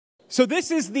So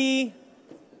this is the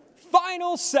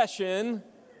final session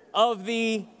of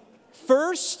the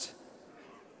first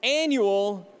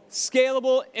annual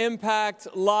Scalable Impact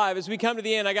Live. As we come to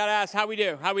the end, I got to ask, how we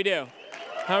do? Yeah!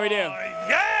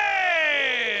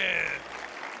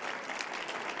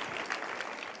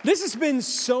 This has been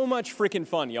so much freaking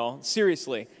fun, y'all.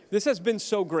 Seriously, this has been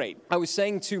so great. I was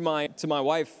saying to my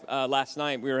wife last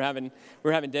night, we were having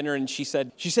dinner, and she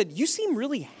said, "You seem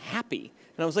really happy."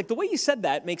 And I was like, "The way you said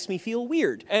that makes me feel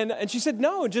weird." And she said,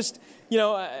 "No, just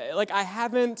like I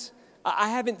haven't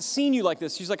seen you like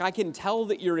this." She's like, "I can tell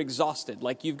that you're exhausted.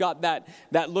 Like you've got that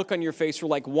look on your face where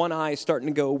like one eye is starting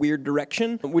to go a weird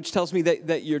direction, which tells me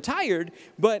that you're tired."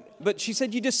 But she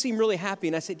said, "You just seem really happy."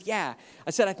 And I said, "Yeah."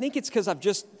 I said, "I think it's because I've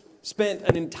just spent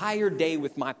an entire day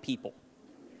with my people."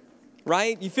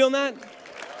 Right? You feeling that?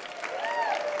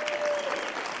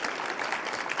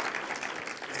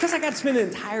 Because I got to spend an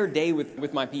entire day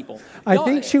with my people. I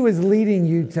think she was leading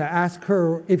you to ask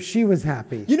her if she was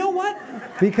happy. You know what?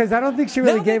 Because I don't think she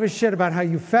really gave a shit about how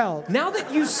you felt. Now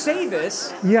that you say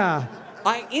this, yeah,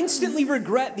 I instantly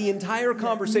regret the entire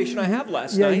conversation I had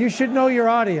last night. Yeah, you should know your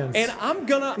audience. And I'm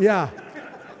gonna... Yeah.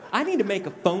 I need to make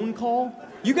a phone call.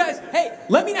 You guys, hey,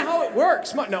 let me know how it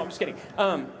works. No, I'm just kidding.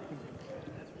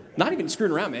 Not even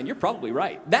screwing around, man. You're probably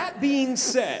right. That being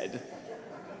said...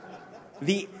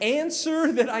 The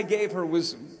answer that I gave her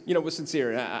was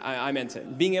sincere. I meant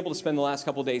it. Being able to spend the last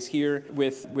couple of days here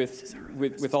with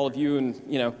all of you, and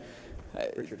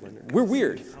we're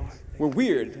weird. We're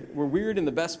weird. We're weird in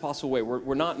the best possible way.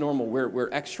 We're not normal. We're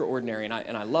extraordinary,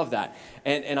 and I love that.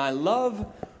 And I love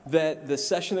that the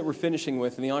session that we're finishing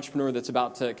with, and the entrepreneur that's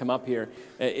about to come up here,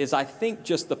 is I think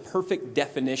just the perfect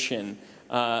definition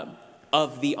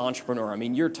of the entrepreneur. I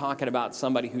mean, you're talking about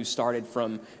somebody who started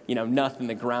from, nothing,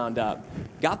 the ground up,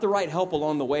 got the right help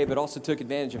along the way, but also took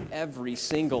advantage of every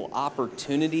single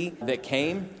opportunity that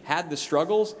came, had the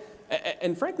struggles,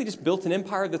 and frankly, just built an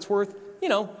empire that's worth,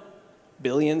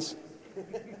 billions.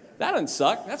 That doesn't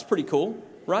suck. That's pretty cool,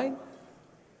 right?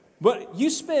 But you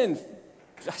spend,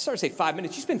 I started to say 5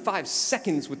 minutes, you spend 5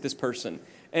 seconds with this person,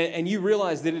 and you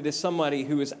realize that it is somebody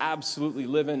who is absolutely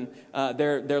living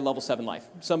their level 7 life.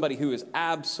 Somebody who is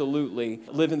absolutely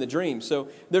living the dream. So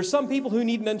there's some people who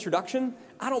need an introduction.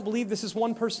 I don't believe this is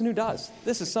one person who does.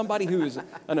 This is somebody who is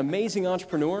an amazing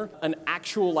entrepreneur, an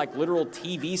actual, literal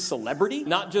TV celebrity,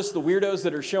 not just the weirdos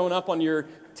that are showing up on your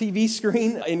TV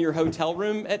screen in your hotel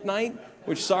room at night,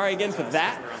 which, sorry again for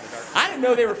that. I didn't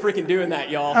know they were freaking doing that,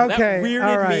 y'all. Okay, that weirded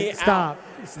all right, me stop. out.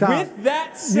 Stop. With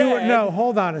that said... No,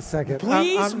 hold on a second.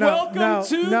 Please welcome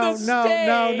to the stage...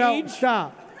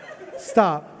 No,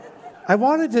 stop. I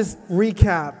want to just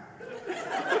recap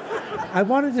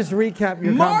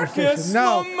your Marcus conversation.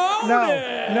 No.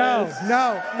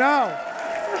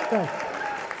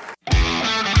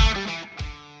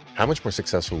 How much more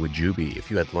successful would you be if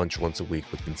you had lunch once a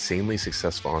week with insanely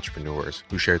successful entrepreneurs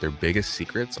who share their biggest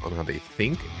secrets on how they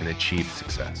think and achieve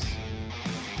success?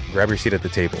 Grab your seat at the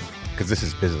table, because this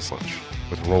is Business Lunch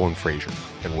with Roland Frazier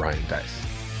and Ryan Dice.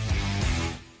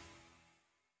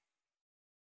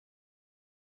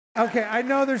 Okay, I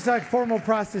know there's formal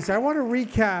process. I want to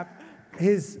recap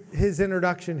his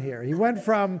introduction here. He went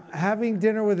from having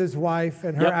dinner with his wife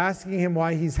and her asking him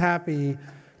why he's happy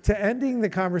to ending the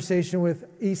conversation with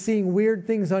seeing weird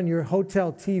things on your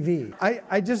hotel TV.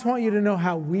 I just want you to know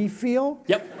how we feel.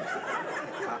 Yep.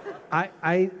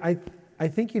 I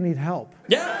think you need help.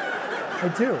 Yeah. I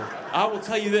do. I will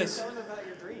tell you this.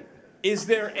 Is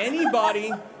there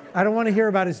anybody... I don't want to hear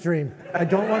about his dream. I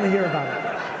don't want to hear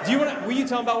about it. Will you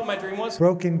tell him about what my dream was?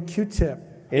 Broken Q-tip.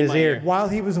 In his ear. While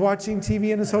he was watching TV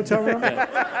in his hotel room?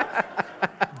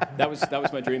 That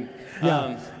was my dream.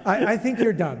 Yeah. I think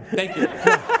you're done. Thank you.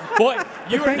 Boy,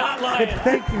 you are not lying.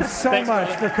 Thank you so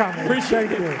much for coming. Appreciate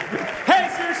you. Hey,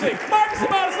 seriously, Marcus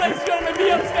Lemonis, ladies and gentlemen,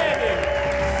 be upstanding.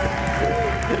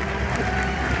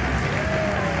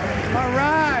 All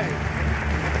right.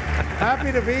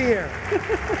 Happy to be here.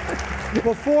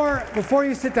 Before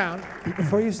you sit down,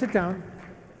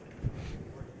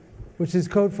 which is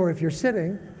code for if you're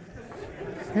sitting,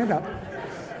 stand up.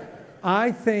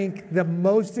 I think the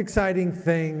most exciting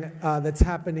thing that's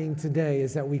happening today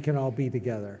is that we can all be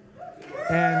together.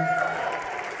 And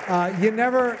you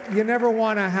never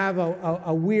want to have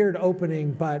a weird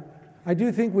opening, but I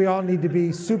do think we all need to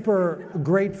be super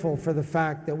grateful for the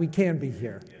fact that we can be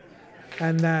here.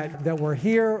 And that we're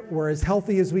here, we're as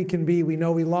healthy as we can be. We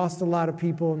know we lost a lot of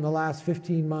people in the last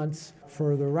 15 months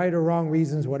for the right or wrong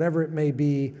reasons, whatever it may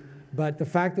be. But the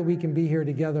fact that we can be here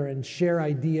together and share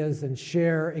ideas and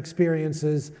share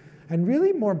experiences, and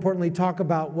really more importantly, talk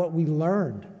about what we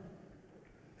learned.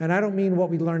 And I don't mean what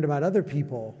we learned about other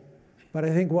people. But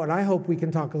I think what I hope we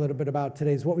can talk a little bit about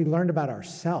today is what we learned about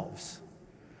ourselves.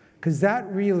 Because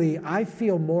that really, I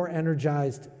feel more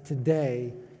energized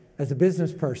today as a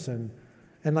business person.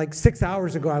 And like 6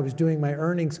 hours ago, I was doing my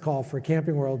earnings call for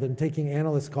Camping World and taking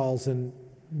analyst calls and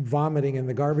vomiting in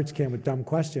the garbage can with dumb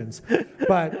questions.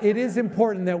 But it is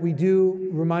important that we do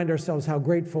remind ourselves how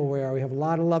grateful we are. We have a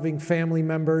lot of loving family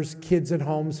members, kids at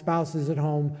home, spouses at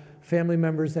home, family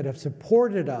members that have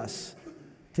supported us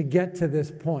to get to this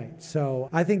point. So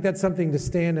I think that's something to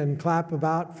stand and clap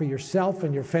about for yourself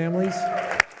and your families.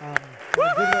 A good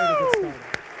way to get started.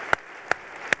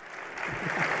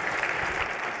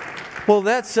 Well,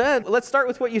 that said, let's start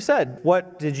with what you said.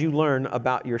 What did you learn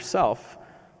about yourself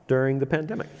during the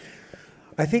pandemic?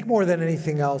 I think more than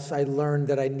anything else, I learned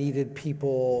that I needed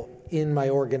people in my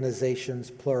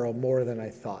organizations, plural, more than I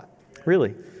thought.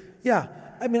 Really? Yeah.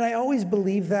 I mean, I always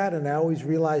believed that, and I always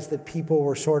realized that people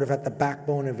were sort of at the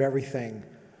backbone of everything.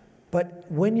 But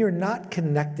when you're not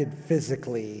connected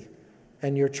physically,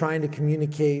 and you're trying to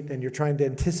communicate, and you're trying to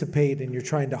anticipate, and you're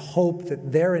trying to hope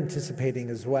that they're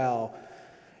anticipating as well,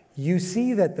 you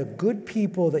see that the good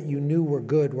people that you knew were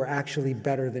good were actually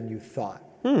better than you thought.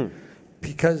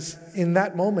 Because in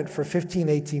that moment for 15,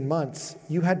 18 months,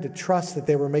 you had to trust that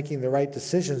they were making the right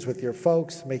decisions with your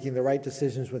folks, making the right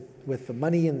decisions with the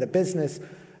money in the business,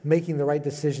 making the right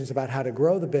decisions about how to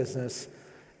grow the business.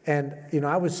 And,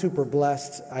 I was super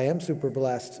blessed. I am super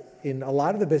blessed in a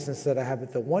lot of the business that I have.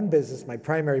 But the one business, my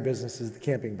primary business, is the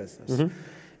camping business. Mm-hmm.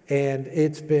 And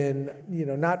it's been,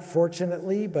 not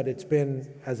fortunately, but it's been,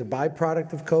 as a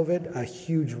byproduct of COVID, a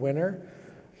huge winner.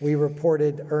 We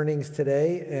reported earnings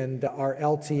today, and our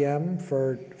LTM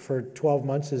for 12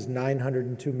 months is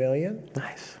 $902 million.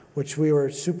 Nice. Which we were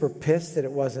super pissed that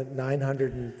it wasn't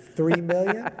 $903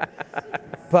 million,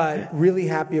 but really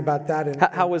happy about that. And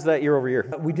how was that year over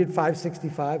year? We did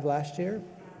 565 last year,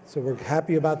 so we're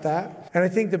happy about that. And I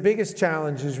think the biggest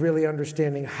challenge is really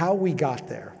understanding how we got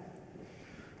there.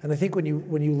 And I think when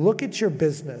you look at your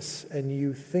business and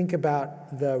you think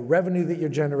about the revenue that you're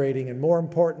generating, and more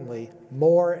importantly,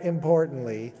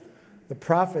 the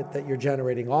profit that you're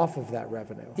generating off of that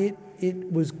revenue,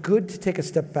 it was good to take a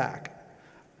step back.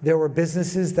 There were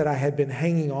businesses that I had been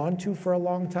hanging on to for a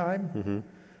long time,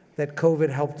 that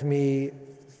COVID helped me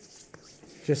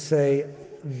just say,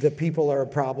 the people are a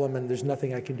problem and there's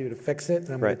nothing I can do to fix it,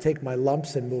 and I'm going to take my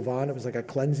lumps and move on. It was like a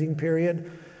cleansing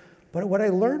period. But what I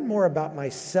learned more about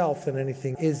myself than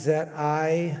anything is that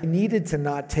I needed to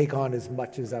not take on as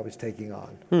much as I was taking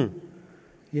on.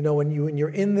 When you're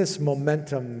in this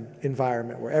momentum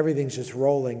environment where everything's just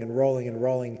rolling and rolling and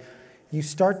rolling, you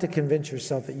start to convince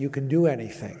yourself that you can do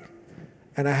anything.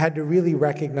 And I had to really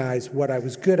recognize what I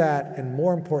was good at, and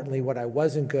more importantly, what I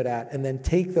wasn't good at, and then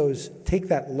take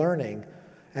that learning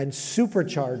and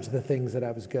supercharge the things that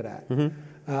I was good at.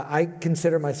 I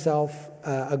consider myself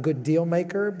a good deal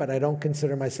maker, but I don't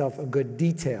consider myself a good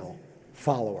detail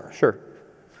follower. Sure.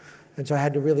 And so I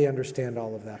had to really understand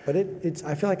all of that. But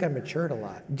I feel like I matured a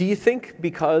lot. Do you think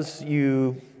because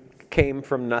you came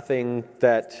from nothing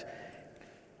that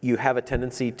you have a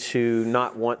tendency to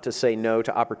not want to say no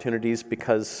to opportunities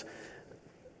because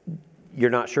you're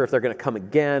not sure if they're going to come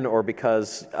again, or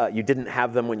because you didn't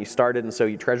have them when you started and so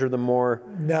you treasure them more?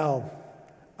 No.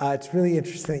 It's really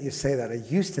interesting that you say that. I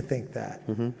used to think that.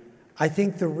 I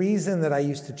think the reason that I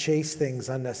used to chase things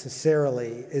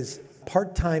unnecessarily is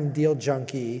part-time deal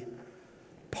junkie,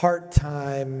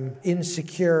 part-time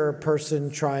insecure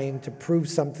person trying to prove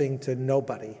something to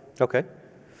nobody. Okay.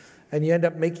 And you end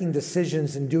up making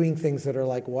decisions and doing things that are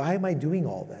like, why am I doing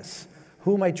all this?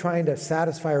 Who am I trying to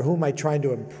satisfy, or who am I trying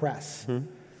to impress? And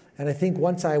I think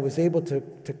once I was able to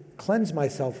cleanse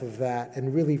myself of that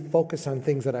and really focus on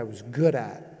things that I was good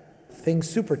at, things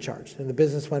supercharged. And the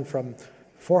business went from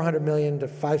 400 million to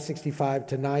 565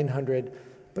 to 900.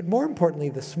 But more importantly,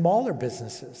 the smaller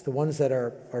businesses, the ones that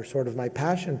are sort of my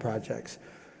passion projects,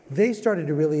 they started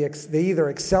to really, they either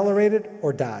accelerated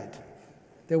or died.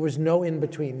 There was no in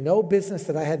between. No business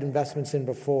that I had investments in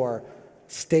before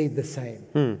stayed the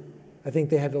same. I think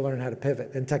they had to learn how to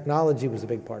pivot. And technology was a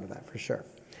big part of that, for sure.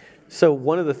 So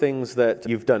one of the things that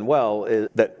you've done well, is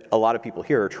that a lot of people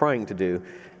here are trying to do,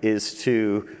 is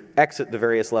to exit the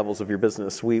various levels of your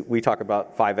business. We talk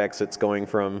about 5 exits, going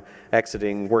from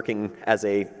exiting working as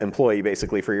a employee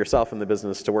basically for yourself in the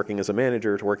business, to working as a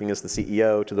manager, to working as the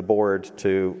CEO, to the board,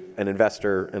 to an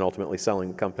investor, and ultimately selling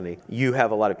the company. You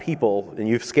have a lot of people, and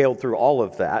you've scaled through all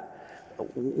of that.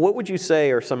 What would you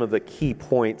say are some of the key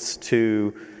points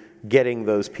to getting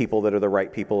those people that are the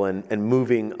right people and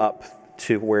moving up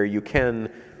to where you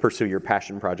can pursue your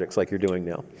passion projects like you're doing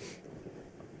now?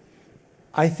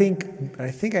 I think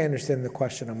I understand the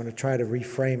question. I'm going to try to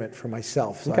reframe it for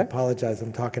myself. So Okay. I apologize.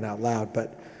 I'm talking out loud,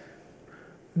 but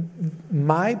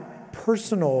my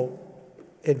personal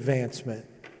advancement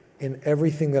in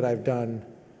everything that I've done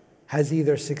has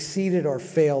either succeeded or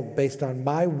failed based on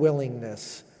my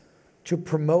willingness to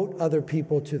promote other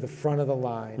people to the front of the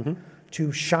line,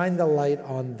 to shine the light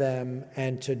on them,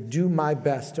 and to do my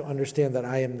best to understand that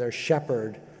I am their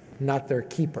shepherd, not their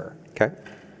keeper. Okay.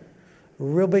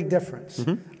 Real big difference.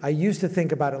 I used to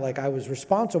think about it like I was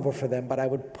responsible for them, but I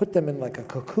would put them in like a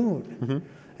cocoon.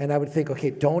 And I would think,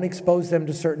 okay, don't expose them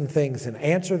to certain things and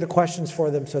answer the questions for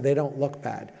them so they don't look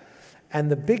bad. And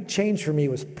the big change for me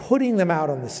was putting them out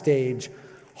on the stage,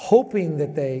 hoping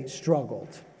that they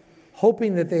struggled,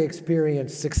 hoping that they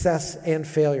experienced success and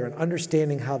failure, and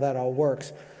understanding how that all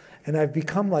works. And I've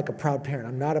become like a proud parent.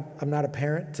 I'm not a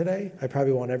parent today. I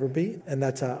probably won't ever be. And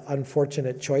that's an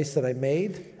unfortunate choice that I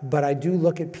made. But I do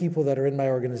look at people that are in my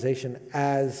organization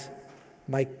as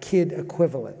my kid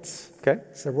equivalents. Okay.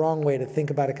 It's the wrong way to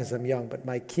think about it because I'm young, but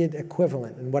my kid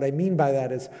equivalent. And what I mean by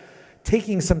that is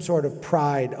taking some sort of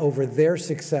pride over their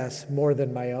success more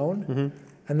than my own,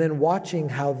 and then watching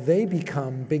how they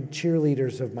become big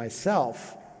cheerleaders of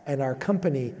myself and our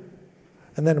company.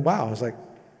 And then, wow, I was like,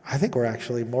 I think we're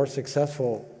actually more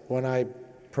successful when I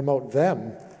promote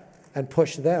them and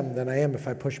push them than I am if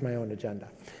I push my own agenda.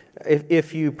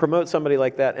 If you promote somebody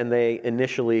like that and they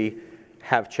initially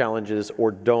have challenges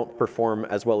or don't perform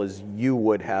as well as you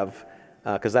would have,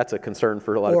 because that's a concern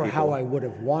for a lot of people. Or how I would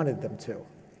have wanted them to.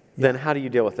 Then how do you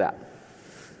deal with that?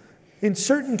 In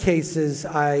certain cases,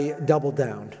 I double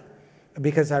down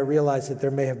because I realize that there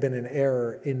may have been an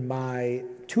error in my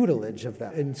tutelage of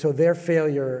them. And so their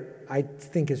failure, I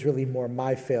think, is really more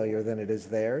my failure than it is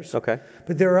theirs. Okay.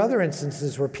 But there are other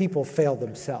instances where people fail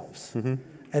themselves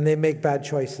and they make bad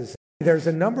choices. There's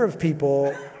a number of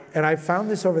people, and I found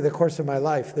this over the course of my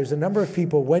life, there's a number of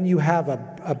people, when you have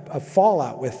a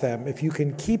fallout with them, if you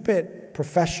can keep it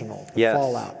professional, the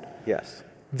fallout, Yes.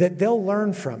 that they'll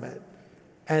learn from it.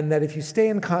 And that if you stay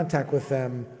in contact with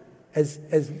them, as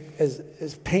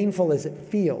painful as it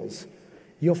feels,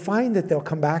 you'll find that they'll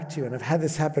come back to you. And I've had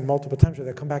this happen multiple times where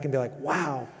they'll come back and be like,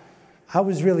 wow, I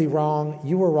was really wrong.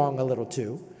 You were wrong a little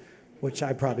too, which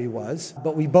I probably was.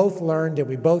 But we both learned and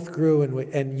we both grew,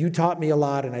 and you taught me a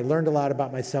lot, and I learned a lot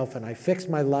about myself, and I fixed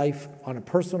my life on a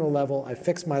personal level. I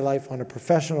fixed my life on a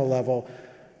professional level.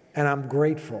 And I'm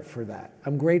grateful for that.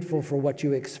 I'm grateful for what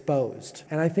you exposed.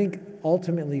 And I think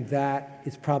ultimately that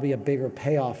is probably a bigger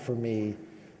payoff for me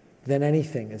than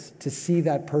anything, is to see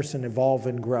that person evolve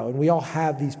and grow. And we all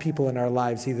have these people in our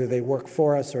lives, either they work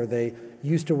for us or they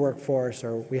used to work for us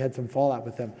or we had some fallout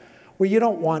with them, where you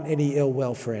don't want any ill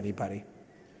will for anybody.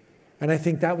 And I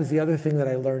think that was the other thing that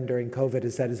I learned during COVID,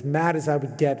 is that as mad as I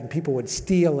would get and people would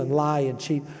steal and lie and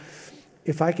cheat,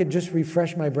 if I could just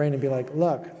refresh my brain and be like,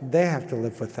 look, they have to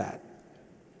live with that.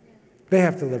 They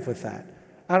have to live with that.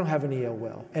 I don't have any ill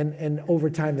will. And over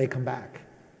time, they come back.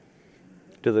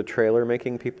 Do the trailer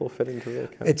making people fit into the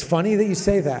account? It's funny that you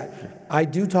say that. I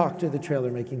do talk to the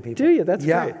trailer making people. Do you? That's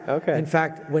yeah. great. Okay. In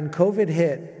fact, when COVID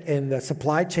hit and the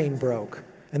supply chain broke,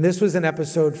 and this was an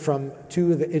episode from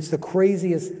it's the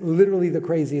craziest, literally the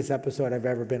craziest episode I've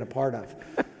ever been a part of.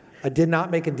 I did not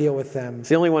make a deal with them. It's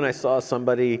the only one I saw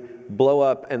somebody blow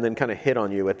up and then kind of hit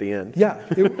on you at the end. Yeah.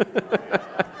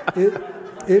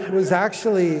 It was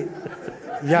actually,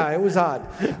 yeah, it was odd.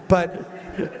 But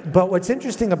what's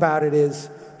interesting about it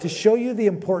is to show you the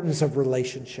importance of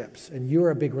relationships, and you're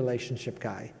a big relationship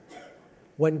guy.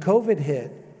 When COVID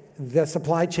hit, the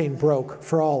supply chain broke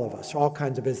for all of us. All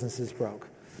kinds of businesses broke.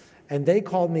 And they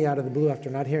called me out of the blue after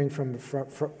not hearing from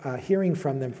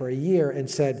them for a year and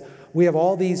said, we have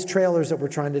all these trailers that we're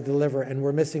trying to deliver, and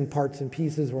we're missing parts and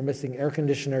pieces, we're missing air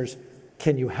conditioners.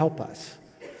 Can you help us?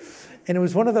 And it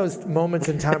was one of those moments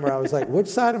in time where I was like, which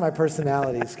side of my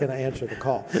personality is going to answer the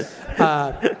call?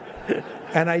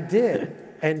 And I did.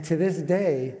 And to this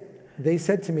day, they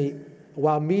said to me,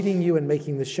 while meeting you and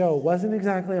making the show wasn't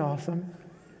exactly awesome,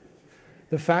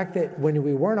 the fact that when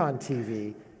we weren't on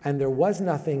TV and there was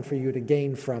nothing for you to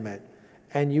gain from it,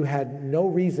 and you had no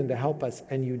reason to help us,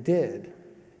 and you did,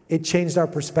 it changed our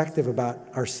perspective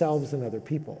about ourselves and other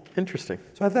people. Interesting.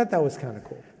 So I thought that was kind of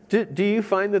cool. Do you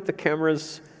find that the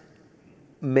cameras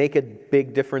make a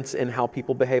big difference in how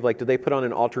people behave? Like, do they put on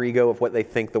an alter ego of what they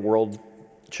think the world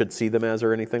should see them as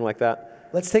or anything like that?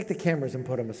 Let's take the cameras and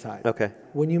put them aside. Okay.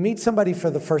 When you meet somebody for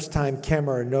the first time,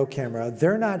 camera or no camera,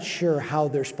 they're not sure how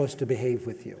they're supposed to behave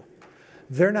with you.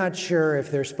 They're not sure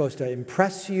if they're supposed to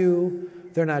impress you.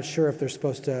 They're not sure if they're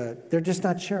supposed to, they're just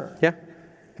not sure. Yeah.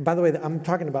 And by the way, I'm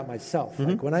talking about myself.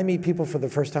 Like when I meet people for the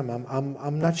first time,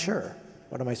 I'm not sure.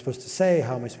 What am I supposed to say?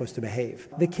 How am I supposed to behave?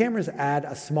 The cameras add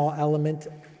a small element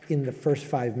in the first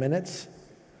 5 minutes,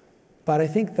 but I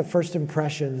think the first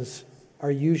impressions are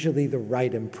usually the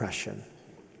right impression.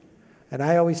 And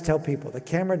I always tell people, the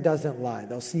camera doesn't lie.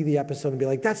 They'll see the episode and be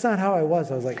like, that's not how I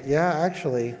was. I was like, yeah,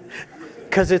 actually.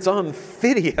 Because it's on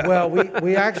video. Well,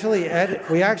 we actually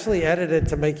edit it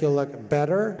to make you look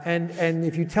better. And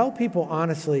if you tell people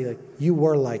honestly, like, you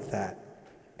were like that.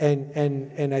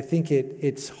 And I think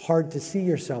it's hard to see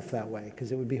yourself that way,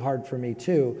 because it would be hard for me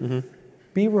too. Mm-hmm.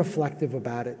 Be reflective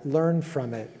about it, learn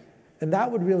from it. And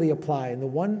that would really apply. And the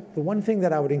one thing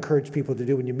that I would encourage people to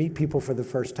do when you meet people for the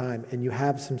first time and you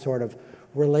have some sort of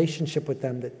relationship with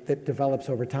them that develops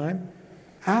over time,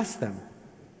 ask them,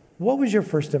 what was your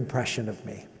first impression of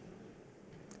me?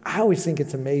 I always think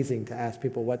it's amazing to ask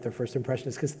people what their first impression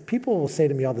is, because people will say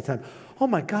to me all the time, oh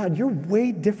my God, you're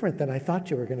way different than I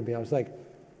thought you were going to be. I was like,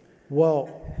 well,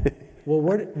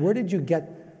 where did you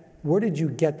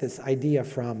get this idea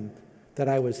from that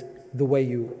I was the way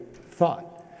you thought?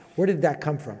 Where did that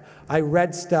come from? I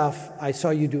read stuff, I saw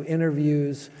you do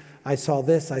interviews, I saw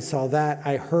this, I saw that,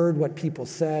 I heard what people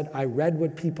said, I read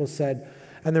what people said,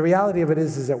 and the reality of it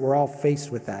is that we're all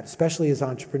faced with that, especially as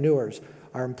entrepreneurs.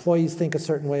 Our employees think a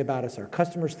certain way about us, our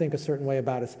customers think a certain way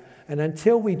about us, and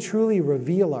until we truly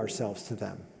reveal ourselves to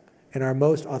them in our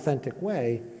most authentic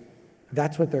way,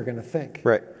 that's what they're going to think.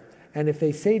 Right. And if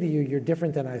they say to you, you're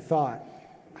different than I thought,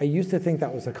 I used to think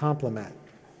that was a compliment.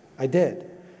 I did.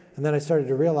 And then I started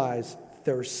to realize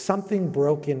there was something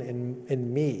broken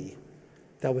in me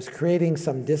that was creating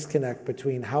some disconnect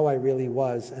between how I really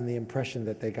was and the impression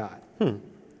that they got.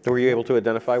 Were you able to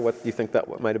identify what you think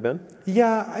that might have been?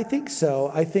 Yeah, I think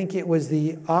so. I think it was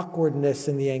the awkwardness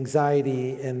and the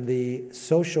anxiety and the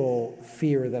social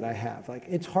fear that I have. Like,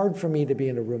 it's hard for me to be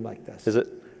in a room like this. Is it?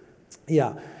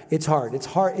 Yeah, it's hard.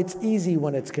 It's easy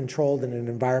when it's controlled in an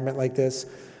environment like this.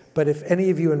 But if any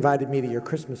of you invited me to your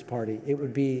Christmas party,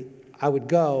 I would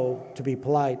go to be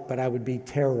polite, but I would be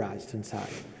terrorized inside.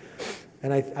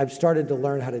 And I've started to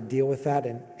learn how to deal with that.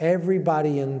 And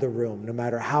everybody in the room, no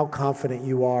matter how confident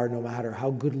you are, no matter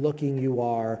how good looking you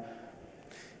are,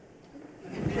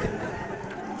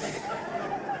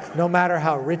 no matter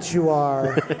how rich you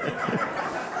are,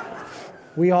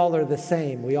 we all are the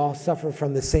same. We all suffer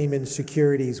from the same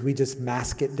insecurities. We just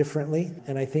mask it differently.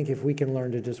 And I think if we can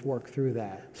learn to just work through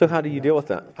that. So how do you deal with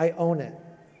that? I own it.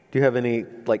 Do you have any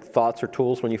thoughts or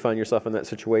tools when you find yourself in that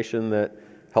situation that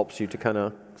helps you to kind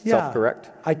of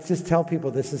self-correct? I just tell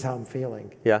people this is how I'm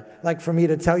feeling. Yeah. Like, for me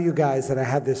to tell you guys that I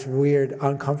have this weird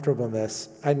uncomfortableness,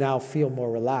 I now feel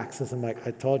more relaxed. As I'm like,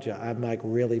 I told you, I'm like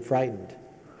really frightened.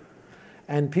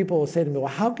 And people will say to me, well,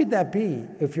 how could that be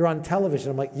if you're on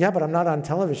television? I'm like, yeah, but I'm not on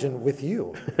television with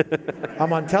you.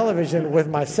 I'm on television with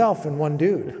myself and one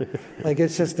dude. Like,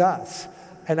 it's just us.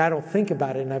 And I don't think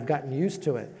about it, and I've gotten used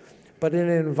to it. But in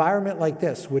an environment like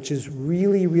this, which is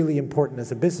really, really important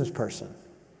as a business person,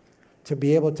 to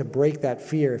be able to break that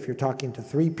fear if you're talking to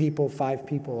 3 people, 5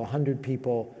 people, 100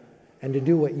 people, and to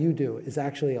do what you do is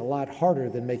actually a lot harder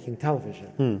than making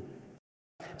television.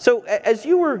 So as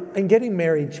you were... And getting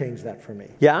married changed that for me.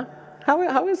 Yeah?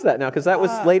 How is that now? Because that was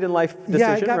late in life decision,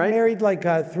 right? Yeah, I got right? married like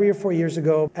 3 or 4 years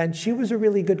ago, and she was a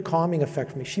really good calming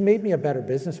effect for me. She made me a better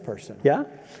business person. Yeah?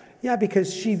 Yeah,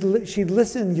 because she'd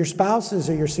listen, your spouses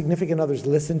or your significant others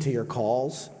listen to your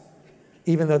calls,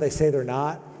 even though they say they're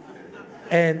not.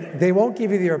 And they won't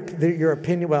give you your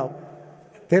opinion. Well,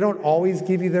 they don't always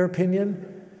give you their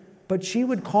opinion, but she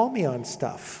would call me on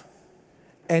stuff.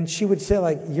 And she would say,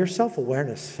 like, your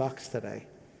self-awareness sucks today.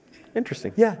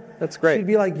 Interesting. Yeah. That's great. She'd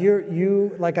be like,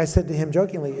 you, like I said to him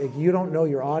jokingly, like, you don't know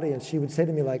your audience. She would say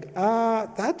to me, like,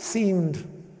 that seemed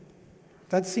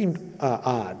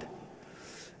odd.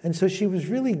 And so she was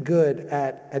really good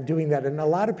at doing that. And a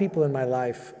lot of people in my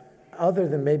life, other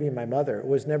than maybe my mother,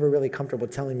 was never really comfortable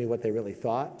telling me what they really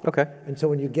thought. Okay. And so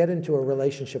when you get into a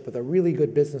relationship with a really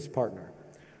good business partner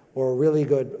or a really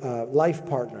good life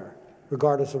partner,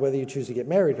 regardless of whether you choose to get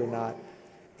married or not,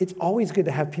 it's always good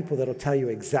to have people that'll tell you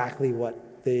exactly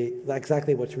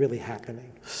what's really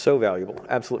happening. So valuable.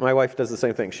 Absolutely. My wife does the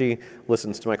same thing. She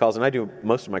listens to my calls, and I do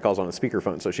most of my calls on a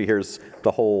speakerphone, so she hears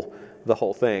the whole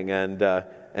thing.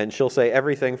 And she'll say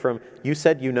everything from, you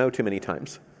said you know too many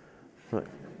times. Like,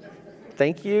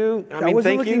 thank you. I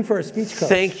wasn't looking for a speech coach.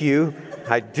 Thank you.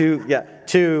 I do, yeah.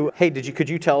 To, hey, could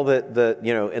you tell that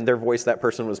in their voice that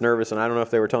person was nervous, and I don't know if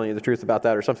they were telling you the truth about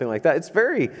that or something like that. It's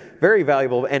very, very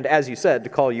valuable. And as you said, to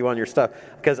call you on your stuff,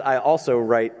 because I also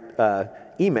write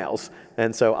emails,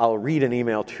 and so I'll read an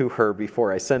email to her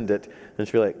before I send it, and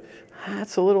she'll be like,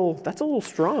 that's a little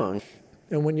strong.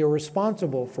 And when you're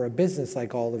responsible for a business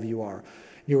like all of you are,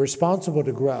 you're responsible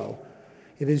to grow,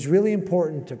 it is really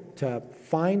important to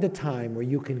find a time where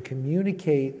you can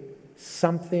communicate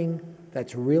something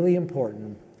that's really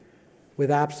important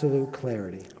with absolute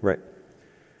clarity. Right.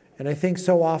 And I think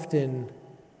so often,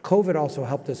 COVID also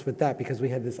helped us with that because we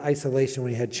had this isolation,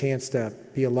 we had a chance to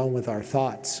be alone with our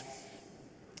thoughts.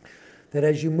 That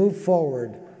as you move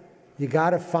forward, you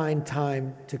got to find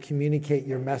time to communicate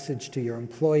your message to your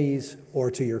employees or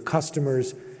to your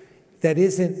customers that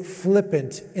isn't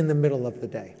flippant in the middle of the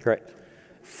day. Right.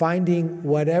 Finding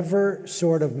whatever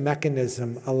sort of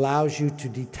mechanism allows you to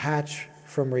detach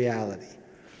from reality.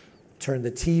 Turn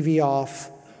the TV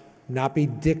off, not be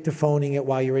dictaphoning it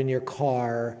while you're in your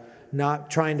car, not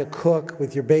trying to cook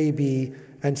with your baby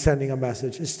and sending a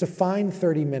message. It's to find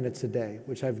 30 minutes a day,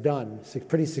 which I've done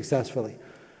pretty successfully,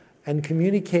 and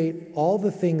communicate all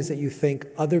the things that you think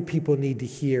other people need to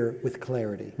hear with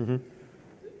clarity. Mm-hmm.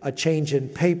 A change in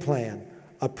pay plan,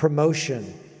 a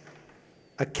promotion,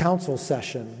 a counsel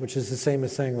session, which is the same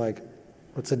as saying like,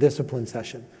 what's a discipline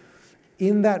session?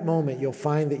 In that moment, you'll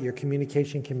find that your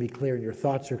communication can be clear and your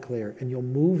thoughts are clear, and you'll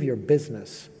move your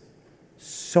business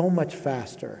so much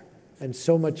faster and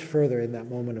so much further in that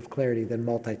moment of clarity than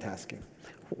multitasking.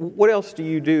 What else do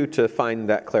you do to find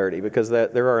that clarity? Because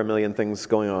there are a million things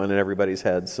going on in everybody's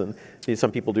heads, and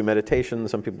some people do meditation,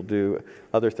 some people do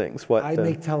other things. I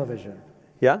make television.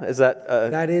 Yeah, is that?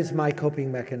 That is my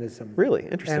coping mechanism. Really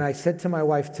interesting. And I said to my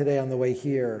wife today on the way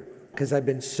here, because I've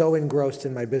been so engrossed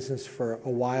in my business for a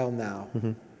while now,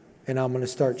 mm-hmm. and I'm going to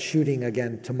start shooting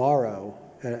again tomorrow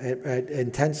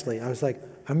intensely. I was like,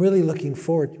 I'm really looking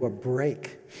forward to a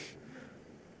break.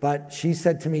 But she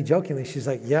said to me jokingly, she's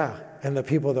like, yeah, and the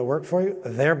people that work for you,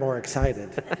 they're more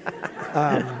excited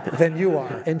than you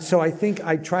are. And so I think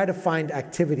I try to find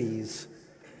activities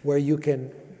where you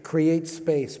can create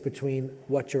space between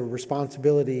what your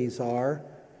responsibilities are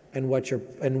and what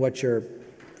your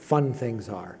fun things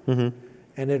are. Mm-hmm.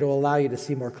 And it'll allow you to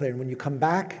see more clearly. And when you come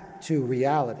back to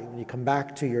reality, when you come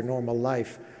back to your normal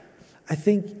life, I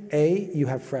think, you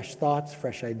have fresh thoughts,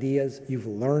 fresh ideas, you've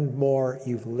learned more,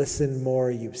 you've listened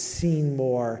more, you've seen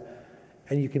more,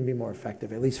 and you can be more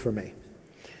effective, at least for me.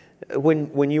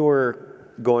 When you were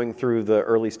going through the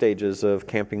early stages of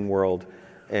Camping World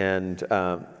and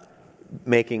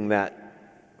making that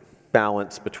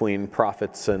balance between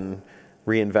profits and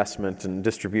reinvestment and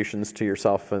distributions to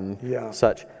yourself and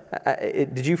such,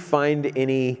 did you find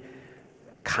any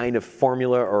kind of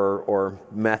formula or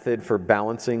method for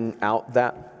balancing out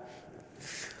that?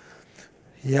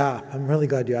 Yeah, I'm really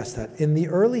glad you asked that. In the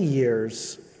early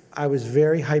years, I was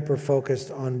very hyper-focused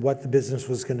on what the business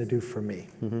was going to do for me.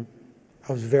 Mm-hmm.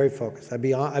 I was very focused. I'd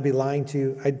be lying to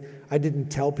you. I didn't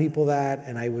tell people that,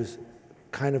 and I was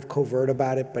kind of covert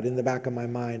about it, but in the back of my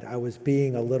mind, I was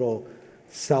being a little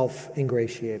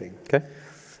self-ingratiating. Okay.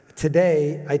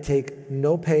 Today, I take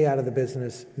no pay out of the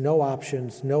business, no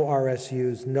options, no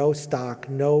RSUs, no stock,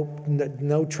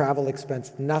 no travel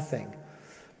expense, nothing,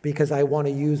 because I want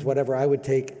to use whatever I would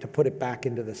take to put it back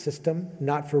into the system,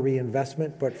 not for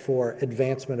reinvestment, but for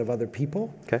advancement of other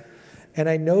people. Okay. And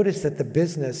I noticed that the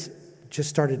business just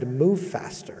started to move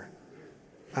faster.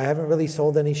 I haven't really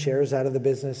sold any shares out of the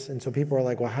business, and so people are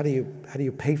like, well, how do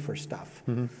you pay for stuff?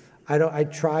 Mm-hmm. I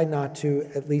try not to.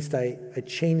 At least I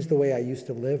changed the way I used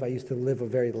to live. I used to live a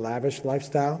very lavish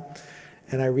lifestyle,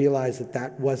 and I realized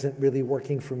that wasn't really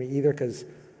working for me either, because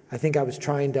I think I was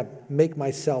trying to make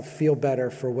myself feel better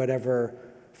for whatever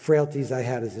frailties I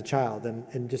had as a child.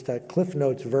 And just a Cliff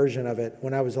Notes version of it,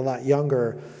 when I was a lot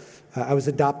younger, I was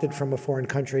adopted from a foreign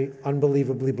country,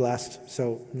 unbelievably blessed,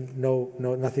 so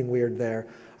nothing weird there.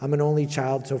 I'm an only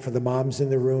child, so for the moms in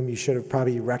the room, you should have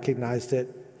probably recognized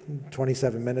it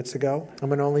 27 minutes ago.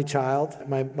 I'm an only child.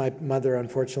 My mother,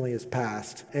 unfortunately, has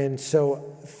passed. And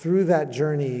so through that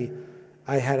journey,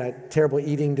 I had a terrible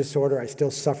eating disorder. I still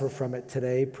suffer from it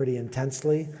today pretty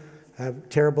intensely. I have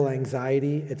terrible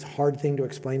anxiety. It's a hard thing to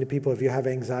explain to people. If you have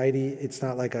anxiety, it's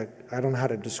not like I don't know how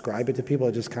to describe it to people.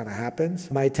 It just kind of happens.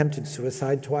 I attempted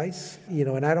suicide twice,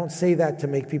 and I don't say that to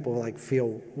make people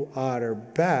feel odd or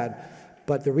bad.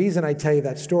 But the reason I tell you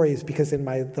that story is because in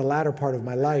the latter part of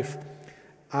my life,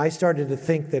 I started to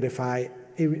think that if I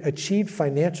achieved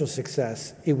financial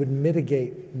success, it would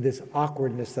mitigate this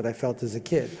awkwardness that I felt as a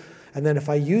kid. And then if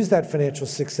I used that financial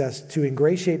success to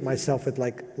ingratiate myself with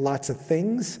lots of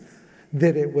things,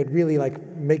 that it would really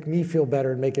make me feel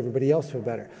better and make everybody else feel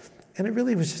better. And it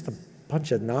really was just a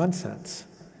bunch of nonsense.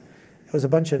 It was a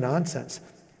bunch of nonsense.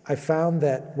 I found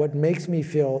that what makes me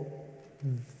feel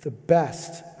the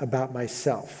best about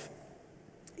myself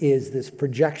is this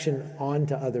projection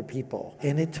onto other people.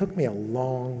 And it took me a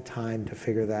long time to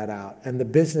figure that out. And the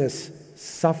business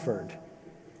suffered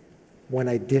when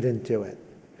I didn't do it.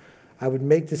 I would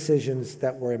make decisions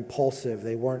that were impulsive.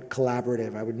 They weren't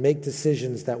collaborative. I would make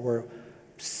decisions that were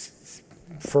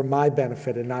for my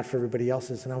benefit and not for everybody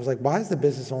else's. And I was like, why is the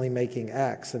business only making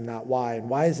X and not Y? And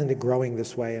why isn't it growing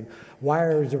this way? And why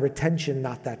is the retention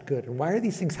not that good? And why are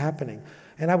these things happening?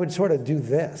 And I would sort of do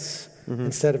this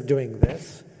instead of doing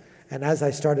this. And as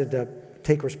I started to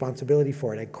take responsibility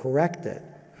for it and correct it,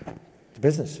 the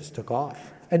business just took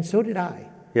off. And so did I.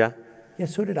 Yeah? Yeah,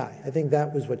 so did I. I think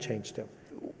that was what changed it.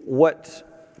 What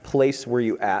place were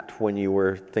you at when you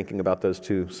were thinking about those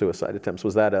 2 suicide attempts?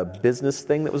 Was that a business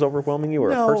thing that was overwhelming you,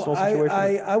 or a personal situation?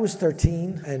 I was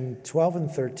 13, and 12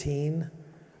 and 13,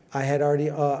 I had already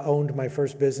owned my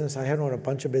first business. I had owned a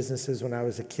bunch of businesses when I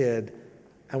was a kid.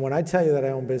 And when I tell you that I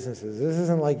own businesses, this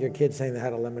isn't like your kid saying they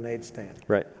had a lemonade stand.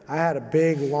 Right. I had a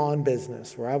big lawn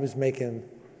business where I was making,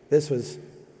 this was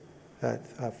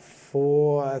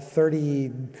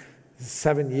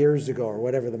 37 years ago, or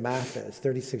whatever the math is,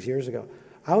 36 years ago.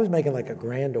 I was making like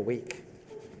 $1,000 a week.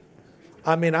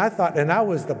 I mean, I thought, and I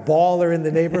was the baller in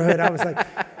the neighborhood. I was like,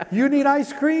 you need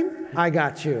ice cream? I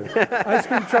got you. Ice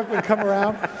cream truck would come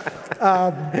around.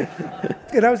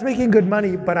 And I was making good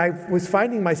money, but I was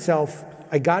finding myself,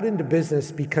 I got into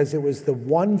business because it was the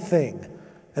one thing,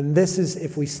 and this is,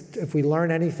 if we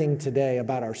learn anything today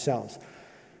about ourselves,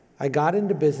 I got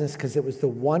into business because it was the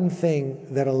one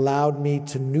thing that allowed me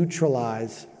to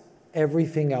neutralize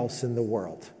everything else in the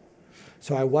world.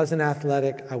 So I wasn't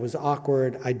athletic, I was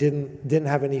awkward, I didn't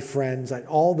have any friends,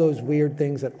 all those weird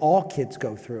things that all kids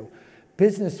go through.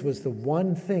 Business was the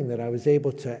one thing that I was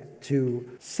able to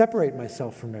separate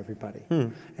myself from everybody.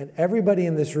 And everybody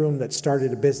in this room that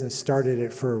started a business started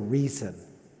it for a reason.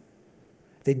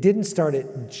 They didn't start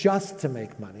it just to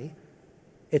make money.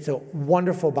 It's a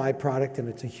wonderful byproduct, and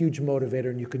it's a huge motivator,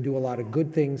 and you can do a lot of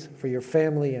good things for your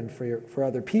family and for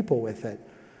other people with it.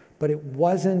 But it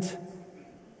wasn't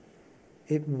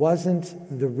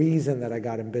the reason that I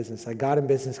got in business. I got in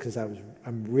business because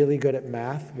I'm really good at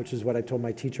math, which is what I told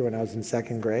my teacher when I was in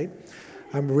 2nd grade.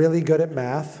 I'm really good at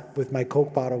math with my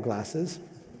Coke bottle glasses.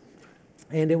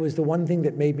 And it was the one thing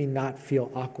that made me not feel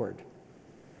awkward.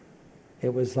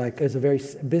 It was like,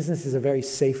 business is a very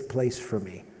safe place for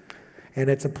me. And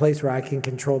it's a place where I can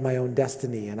control my own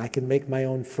destiny, and I can make my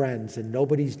own friends, and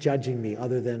nobody's judging me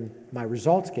other than my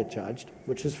results get judged,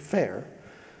 which is fair.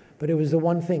 But it was the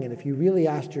one thing, and if you really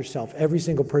asked yourself, every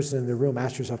single person in the room,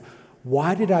 ask yourself,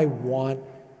 why did I want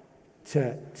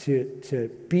to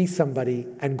be somebody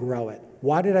and grow it?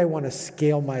 Why did I want to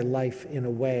scale my life in a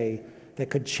way that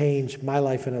could change my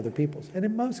life and other people's? And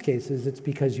in most cases, it's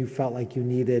because you felt like you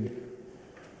needed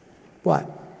what?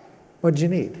 What did you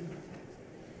need?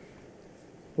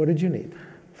 What did you need?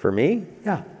 For me?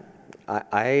 Yeah.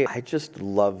 I just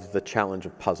love the challenge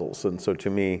of puzzles, and so to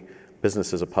me,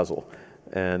 business is a puzzle.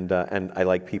 And I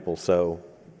like people, so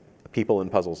people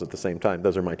and puzzles at the same time.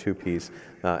 Those are my 2 Ps.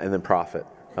 And then profit.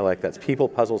 I like that. It's people,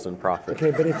 puzzles, and profit. Okay,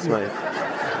 but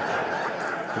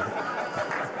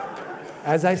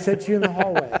as I said to you in the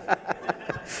hallway,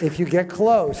 if you get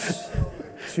close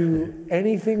to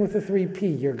anything with a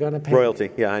 3P, you're going to pay royalty.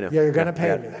 me. Yeah, I know. Yeah, you're going to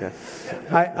pay me.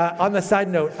 Yeah. On the side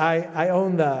note, I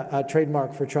own the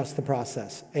trademark for Trust the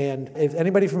Process. And if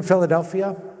anybody from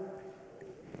Philadelphia,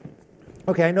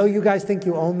 okay, I know you guys think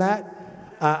you own that.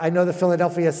 I know the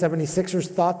Philadelphia 76ers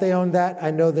thought they owned that. I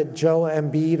know that Joe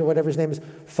Embiid, or whatever his name is,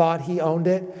 thought he owned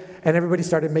it. And everybody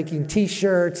started making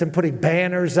T-shirts and putting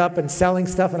banners up and selling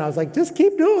stuff. And I was like, just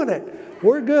keep doing it.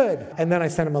 We're good. And then I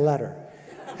sent him a letter.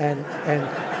 And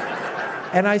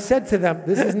I said to them,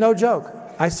 this is no joke.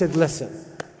 I said, listen,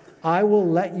 I will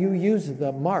let you use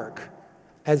the mark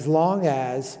as long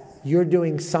as you're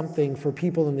doing something for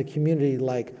people in the community,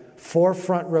 like 4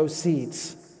 front row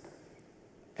seats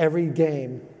every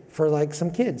game for like some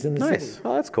kids in the city. Nice.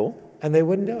 Oh, that's cool. And they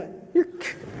wouldn't do it.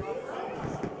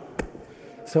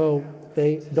 So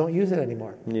they don't use it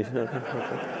anymore.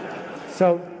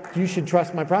 So you should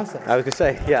trust my process. I was going to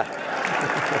say, yeah.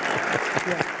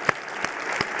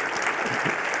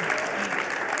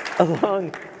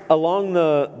 Along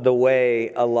the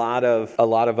way, a lot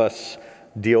of us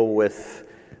deal with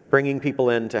bringing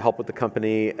people in to help with the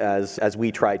company as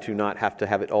we try to not have to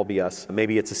have it all be us.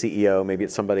 Maybe it's a CEO, maybe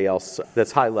it's somebody else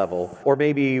that's high level, or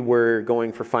maybe we're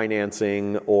going for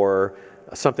financing or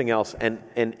something else, and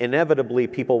inevitably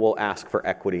people will ask for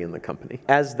equity in the company.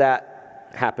 As that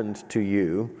happened to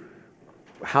you,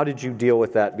 how did you deal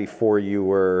with that before you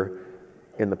were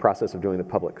in the process of doing the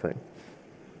public thing?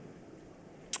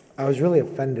 I was really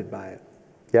offended by it.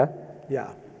 Yeah?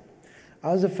 Yeah.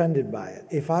 I was offended by it.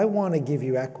 If I want to give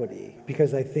you equity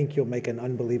because I think you'll make an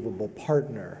unbelievable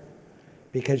partner,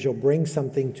 because you'll bring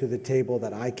something to the table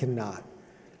that I cannot.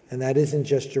 And that isn't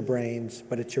just your brains,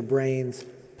 but it's your brains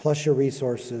plus your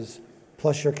resources,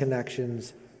 plus your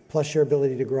connections, plus your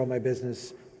ability to grow my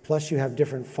business, plus you have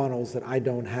different funnels that I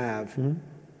don't have.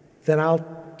 Then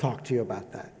I'll talk to you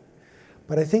about that.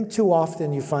 But I think too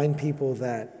often you find people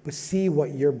that see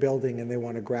what you're building and they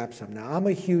want to grab some. Now, I'm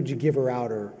a huge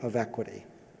giver-outer of equity,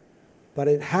 but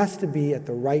it has to be at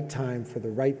the right time for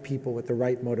the right people with the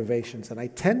right motivations. And I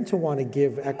tend to want to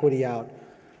give equity out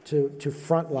to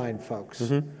frontline folks,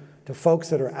 to folks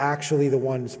that are actually the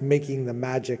ones making the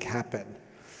magic happen.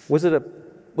 Was it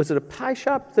a pie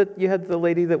shop that you had the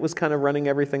lady that was kind of running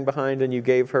everything behind, and you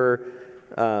gave her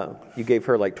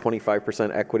like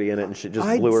 25% equity in it, and she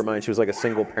just blew her mind? She was like a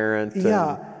single parent.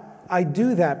 Yeah, I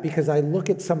do that because I look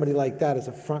at somebody like that as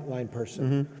a frontline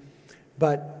person.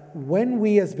 But when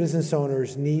we as business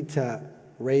owners need to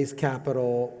raise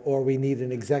capital or we need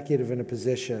an executive in a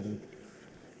position,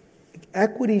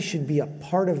 equity should be a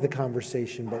part of the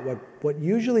conversation. But what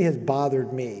usually has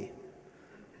bothered me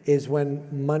is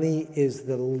when money is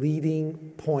the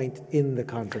leading point in the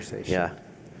conversation. Yeah.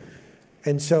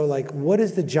 And so, like, what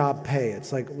does the job pay?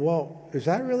 It's like, well, is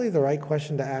that really the right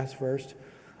question to ask first?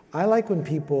 I like when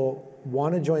people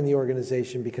want to join the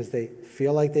organization because they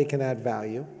feel like they can add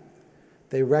value.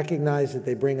 They recognize that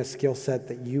they bring a skill set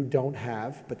that you don't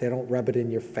have, but they don't rub it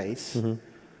in your face.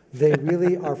 They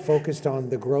really are focused on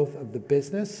the growth of the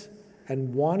business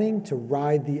and wanting to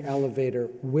ride the elevator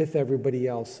with everybody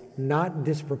else, not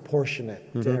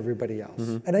disproportionate to everybody else.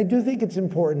 And I do think it's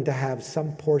important to have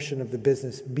some portion of the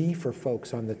business be for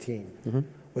folks on the team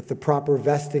with the proper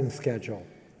vesting schedule,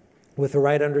 with the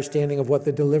right understanding of what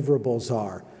the deliverables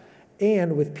are,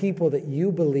 and with people that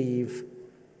you believe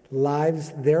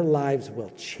their lives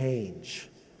will change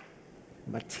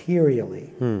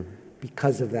materially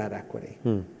because of that equity.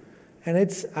 And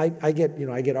I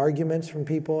get arguments from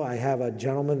people. I have a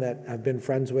gentleman that I've been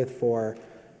friends with for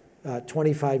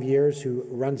 25 years who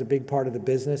runs a big part of the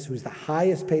business, who's the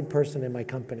highest paid person in my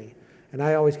company. And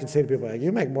I always can say to people, like,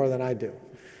 you make more than I do.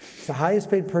 He's the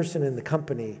highest paid person in the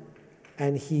company,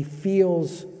 and he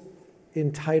feels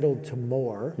entitled to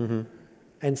more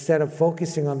instead of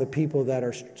focusing on the people that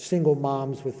are single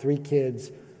moms with 3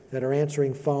 kids that are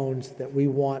answering phones that we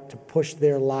want to push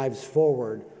their lives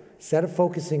forward. Instead of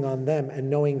focusing on them and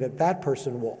knowing that that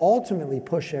person will ultimately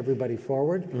push everybody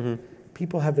forward,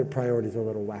 people have their priorities a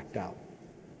little whacked out.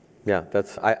 Yeah,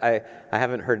 I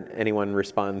haven't heard anyone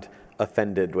respond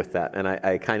offended with that, and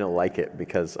I kind of like it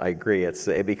because I agree.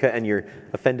 And you're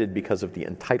offended because of the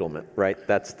entitlement, right?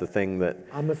 That's the thing that...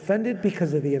 I'm offended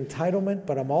because of the entitlement,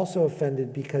 but I'm also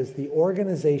offended because the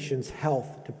organization's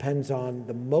health depends on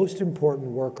the most important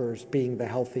workers being the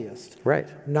healthiest. Right.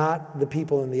 Not the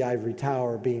people in the ivory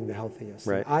tower being the healthiest.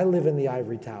 Right. I live in the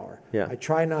ivory tower. Yeah. I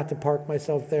try not to park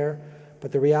myself there,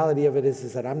 but the reality of it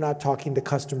is that I'm not talking to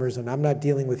customers and I'm not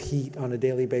dealing with heat on a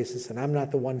daily basis and I'm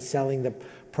not the one selling the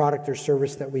product or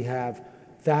service that we have.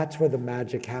 That's where the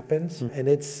magic happens. And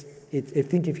I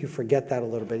think if you forget that a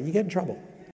little bit, you get in trouble.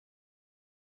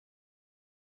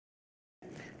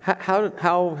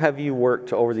 How have you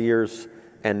worked over the years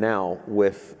and now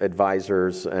with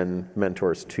advisors and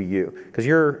mentors to you? Because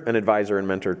you're an advisor and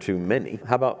mentor to many.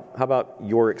 How about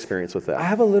your experience with that? I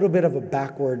have a little bit of a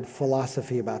backward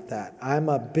philosophy about that. I'm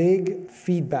a big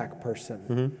feedback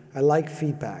person. I like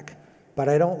feedback, but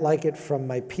I don't like it from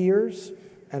my peers,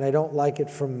 and I don't like it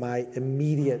from my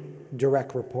immediate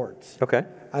direct reports. Okay.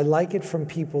 I like it from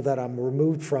people that I'm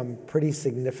removed from pretty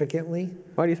significantly.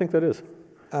 Why do you think that is?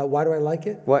 Why do I like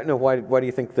it? Why do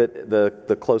you think that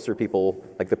the closer people,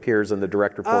 like the peers and the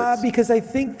direct reports? Because I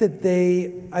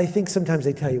think sometimes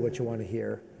they tell you what you want to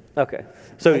hear. Okay.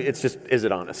 So it's just, is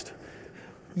it honest?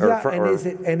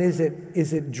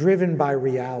 Is it driven by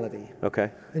reality?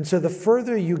 Okay. And so the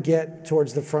further you get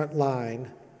towards the front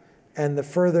line, and the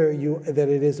further that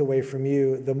it is away from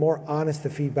you, the more honest the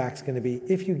feedback's going to be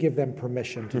if you give them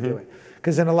permission to do it.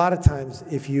 Because then a lot of times,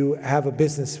 if you have a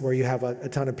business where you have a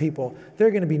ton of people,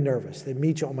 they're going to be nervous. They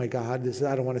meet you, oh my God,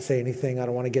 I don't want to say anything. I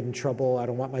don't want to get in trouble. I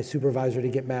don't want my supervisor to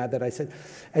get mad that I said.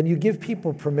 And you give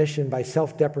people permission by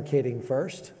self-deprecating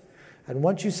first. And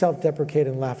once you self-deprecate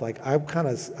and laugh, like, I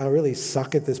really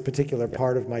suck at this particular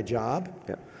part of my job.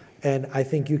 Yeah. And I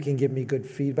think you can give me good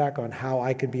feedback on how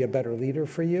I could be a better leader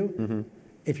for you.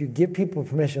 If you give people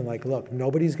permission, like, look,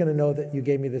 nobody's going to know that you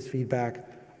gave me this feedback.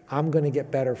 I'm going to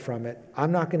get better from it.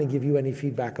 I'm not going to give you any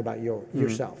feedback about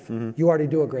yourself. You already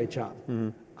do a great job.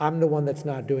 I'm the one that's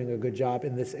not doing a good job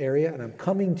in this area, and I'm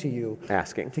coming to you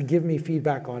asking to give me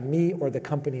feedback on me or the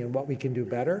company and what we can do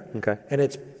better. Okay. And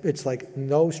it's like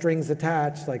no strings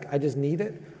attached. Like, I just need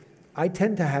it. I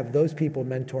tend to have those people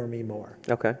mentor me more.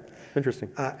 Okay, interesting.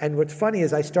 And what's funny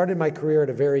is I started my career at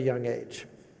a very young age.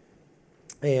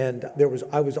 And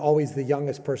I was always the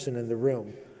youngest person in the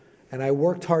room. And I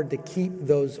worked hard to keep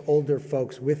those older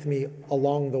folks with me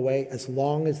along the way as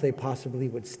long as they possibly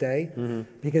would stay,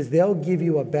 because they'll give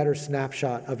you a better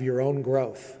snapshot of your own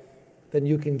growth than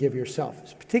you can give yourself.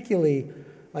 It's particularly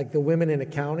like the women in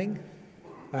accounting.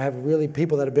 I have really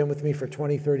people that have been with me for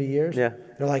 20, 30 years. Yeah.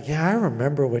 They're like, yeah, I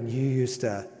remember when you used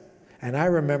to, and I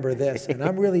remember this. And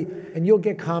and you'll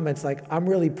get comments like, I'm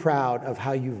really proud of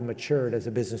how you've matured as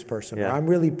a business person. Yeah. Or I'm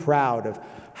really proud of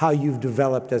how you've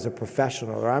developed as a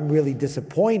professional. Or I'm really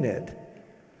disappointed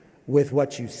with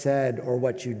what you said or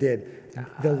what you did.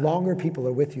 The longer people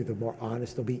are with you, the more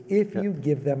honest they'll be if you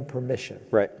give them permission.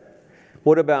 Right.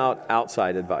 What about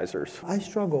outside advisors? I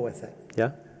struggle with it.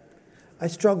 Yeah? I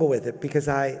struggle with it because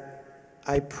I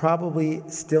probably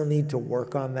still need to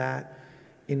work on that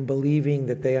in believing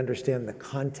that they understand the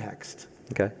context.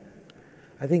 Okay.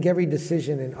 I think every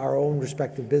decision in our own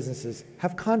respective businesses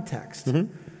have context. You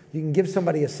can give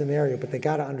somebody a scenario, but they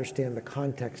got to understand the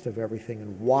context of everything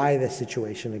and why the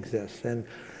situation exists. And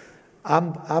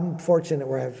I'm fortunate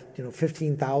where I have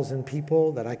 15,000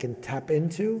 people that I can tap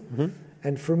into.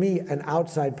 And for me, an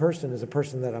outside person is a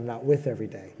person that I'm not with every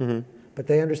day. But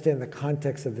they understand the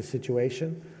context of the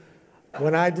situation.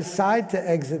 When I decide to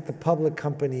exit the public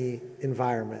company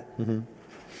environment,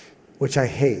 which I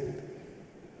hate,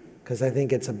 because I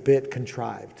think it's a bit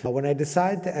contrived. But when I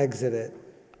decide to exit it,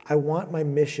 I want my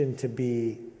mission to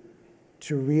be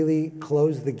to really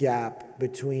close the gap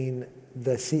between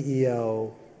the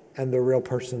CEO and the real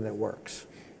person that works.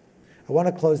 I want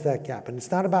to close that gap. And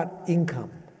it's not about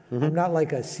income. I'm not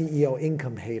like a CEO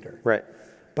income hater. Right.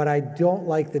 But I don't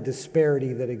like the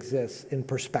disparity that exists in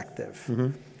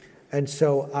perspective. And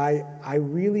so I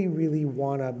really, really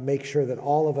want to make sure that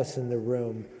all of us in the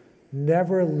room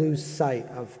never lose sight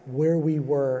of where we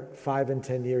were 5 and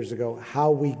 10 years ago,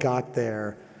 how we got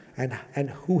there, and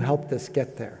who helped us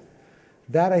get there.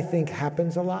 That, I think,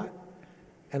 happens a lot,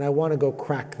 and I want to go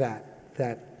crack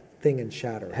that thing and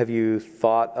shatter it. Have you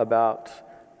thought about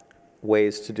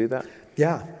ways to do that?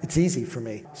 Yeah, it's easy for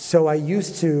me. So I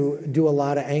used to do a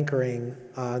lot of anchoring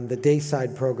on the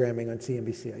dayside programming on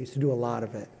CNBC. I used to do a lot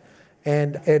of it.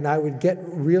 And I would get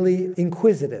really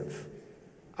inquisitive.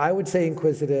 I would say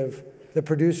inquisitive. The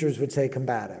producers would say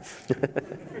combative.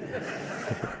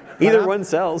 Either one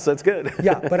sells, that's good.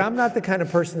 Yeah, but I'm not the kind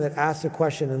of person that asks a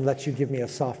question and lets you give me a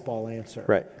softball answer.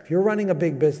 Right. If you're running a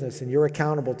big business and you're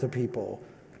accountable to people,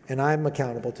 and I'm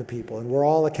accountable to people, and we're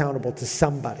all accountable to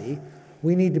somebody,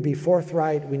 we need to be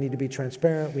forthright, we need to be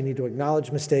transparent, we need to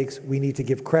acknowledge mistakes, we need to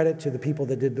give credit to the people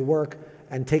that did the work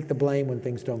and take the blame when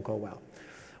things don't go well.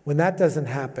 When that doesn't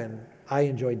happen, I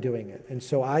enjoy doing it. And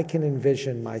so I can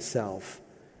envision myself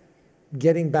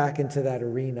getting back into that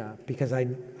arena because I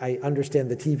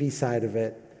understand the TV side of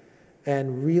it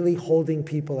and really holding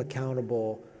people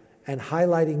accountable and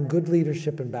highlighting good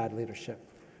leadership and bad leadership.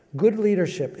 Good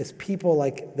leadership is people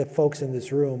like the folks in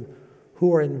this room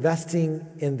who are investing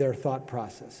in their thought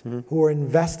process,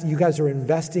 you guys are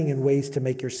investing in ways to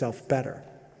make yourself better.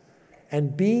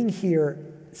 And being here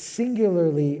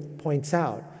singularly points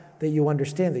out that you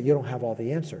understand that you don't have all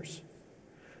the answers.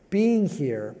 Being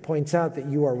here points out that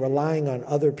you are relying on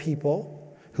other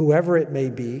people, whoever it may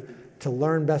be, to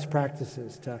learn best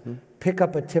practices, to pick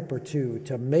up a tip or two,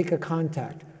 to make a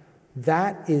contact.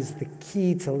 That is the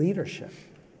key to leadership,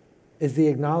 is the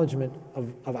acknowledgement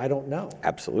of I don't know.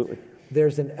 Absolutely.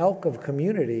 There's an ilk of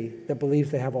community that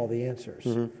believes they have all the answers.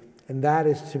 And that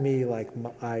is, to me, like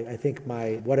I think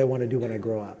what I want to do when I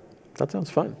grow up. That sounds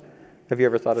fun. Have you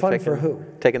ever thought fun of for who?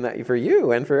 taking that for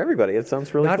you and for everybody? It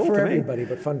sounds really Not cool to for me. everybody,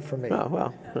 but fun for me. Oh,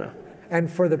 well. Yeah. And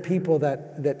for the people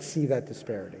that see that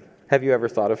disparity. Have you ever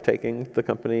thought of taking the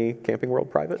company Camping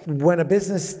World private? When a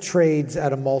business trades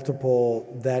at a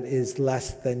multiple that is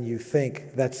less than you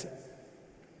think, that's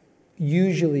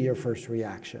usually your first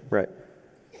reaction. Right.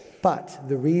 But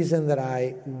the reason that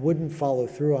I wouldn't follow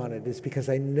through on it is because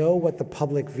I know what the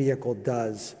public vehicle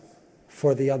does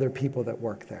for the other people that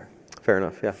work there. Fair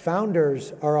enough, yeah.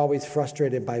 Founders are always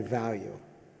frustrated by value.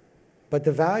 But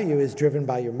the value is driven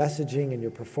by your messaging and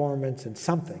your performance and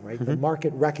something, right? The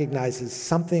market recognizes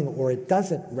something or it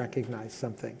doesn't recognize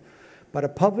something. But a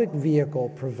public vehicle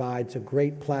provides a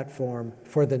great platform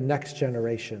for the next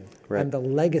generation and the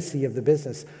legacy of the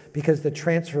business because the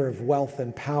transfer of wealth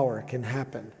and power can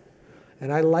happen.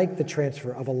 And I like the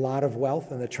transfer of a lot of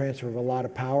wealth and the transfer of a lot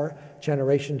of power,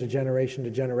 generation to generation to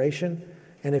generation.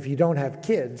 And if you don't have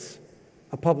kids,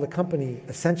 a public company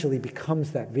essentially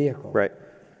becomes that vehicle. Right.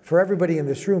 For everybody in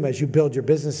this room, as you build your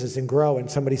businesses and grow, and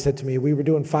somebody said to me, we were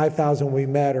doing 5,000 when we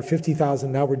met, or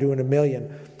 50,000, now we're doing $1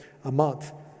 million a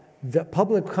month. The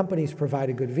public companies provide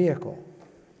a good vehicle,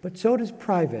 but so does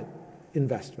private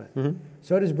investment. Mm-hmm.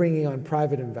 So does bringing on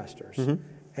private investors. Mm-hmm.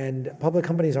 And public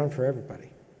companies aren't for everybody.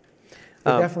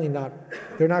 They're definitely not,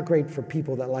 they're not great for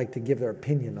people that like to give their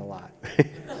opinion a lot.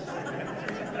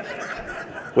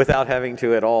 Without having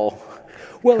to at all.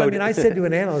 Well, I mean, I said to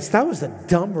an analyst, that was a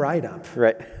dumb write-up.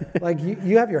 Right. Like,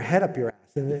 you have your head up your ass,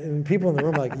 and people in the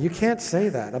room are like, you can't say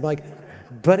that. I'm like,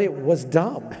 but it was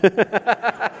dumb.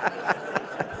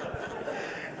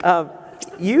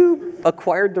 You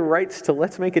acquired the rights to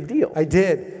Let's Make a Deal. I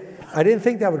did. I didn't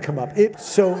think that would come up.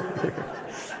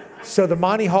 So the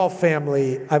Monty Hall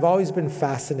family, I've always been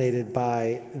fascinated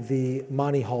by the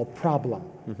Monty Hall problem.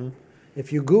 Mm-hmm.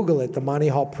 If you Google it, the Monty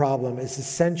Hall problem is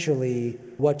essentially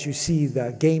what you see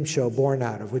the game show born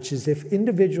out of, which is if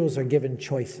individuals are given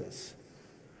choices,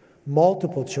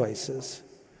 multiple choices,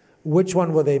 which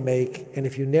one will they make? And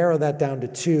if you narrow that down to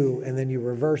 2 and then you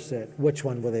reverse it, which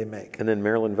one will they make? And then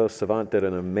Marilyn Vos Savant did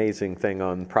an amazing thing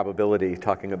on probability,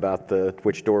 talking about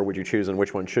which door would you choose and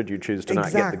which one should you choose to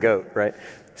not get the goat, right?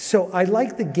 So I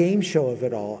like the game show of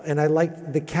it all, and I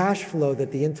like the cash flow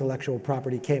that the intellectual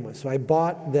property came with. So I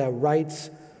bought the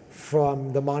rights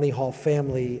from the Monty Hall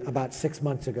family about 6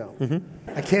 months ago. Mm-hmm.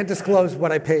 I can't disclose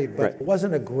what I paid, but It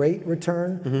wasn't a great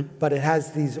return, but it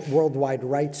has these worldwide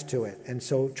rights to it. And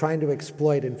so trying to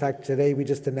exploit, in fact, today we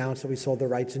just announced that we sold the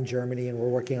rights in Germany and we're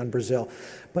working on Brazil.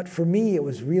 But for me, it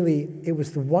was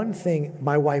the one thing,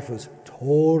 my wife was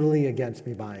totally against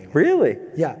me buying it. Really?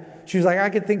 Yeah. She was like, I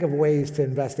could think of ways to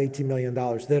invest $18 million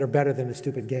that are better than a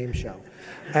stupid game show.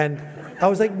 And I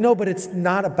was like, no, but it's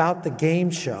not about the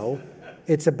game show.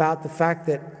 It's about the fact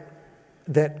that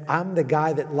I'm the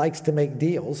guy that likes to make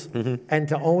deals, and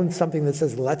to own something that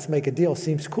says, let's make a deal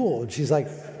seems cool. And she's like,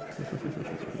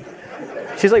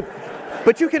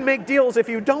 but you can make deals if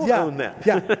you don't own them.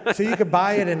 Yeah, so you can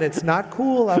buy it and it's not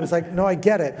cool. I was like, no, I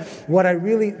get it.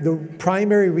 The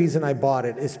primary reason I bought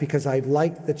it is because I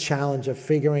liked the challenge of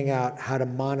figuring out how to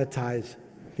monetize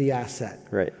the asset.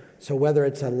 Right. So whether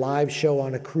it's a live show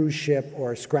on a cruise ship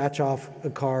or a scratch off a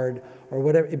card or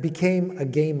whatever, it became a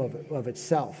game of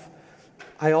itself.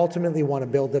 I ultimately want to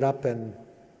build it up and,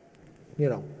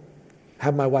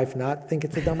 have my wife not think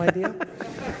it's a dumb idea.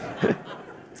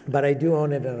 But I do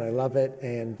own it and I love it.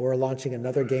 And we're launching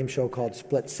another game show called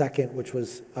Split Second, which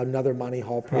was another Monty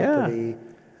Hall property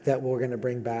that we're going to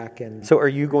bring back. And so are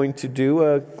you going to do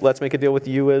a Let's Make a Deal with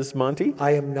you as Monty?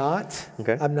 I am not.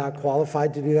 Okay. I'm not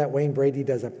qualified to do that. Wayne Brady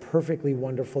does a perfectly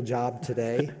wonderful job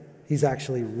today. He's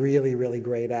actually really, really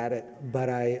great at it, but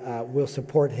I will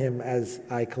support him as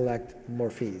I collect more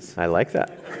fees. I like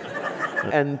that.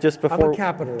 And just before... I'm a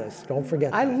capitalist, don't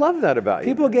forget that. I love that about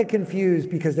you. People get confused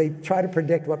because they try to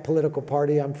predict what political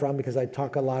party I'm from because I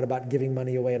talk a lot about giving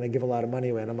money away and I give a lot of money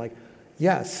away. And I'm like,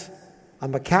 yes,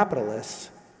 I'm a capitalist.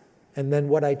 And then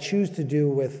what I choose to do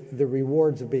with the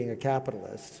rewards of being a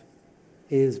capitalist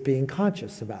is being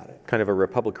conscious about it. Kind of a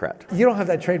Republicrat. You don't have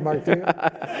that trademark, do you?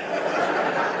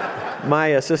 My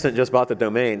assistant just bought the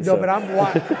domain. No, so. but I'm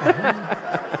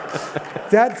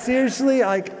that seriously,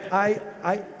 I'm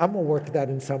gonna work that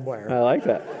in somewhere. I like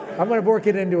that. I'm gonna work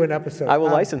it into an episode. I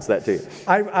will license that to you.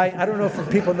 I don't know if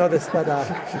people know this, but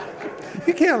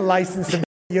you can't license something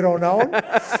you don't own.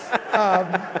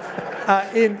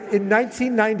 In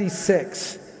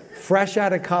 1996, fresh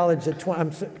out of college at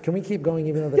 20, can we keep going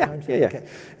even though the time's yeah. Okay.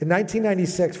 In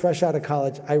 1996, fresh out of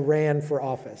college, I ran for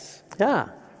office. Yeah.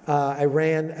 I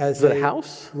ran as a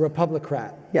House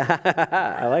Republicrat. Yeah,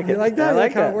 I like it. You like that? I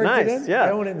like that. Nice. It in? Yeah.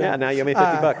 I own it now. Yeah. Now you owe me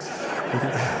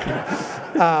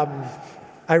 $50.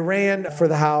 I ran for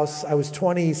the House. I was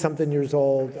 20-something years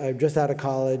old. I just out of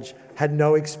college, had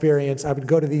no experience. I would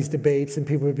go to these debates and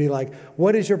people would be like,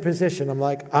 what is your position? I'm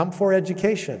like, I'm for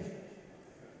education.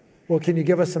 Well, can you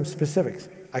give us some specifics?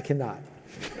 I cannot.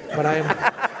 But I am.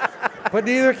 But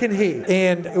neither can he.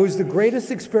 And it was the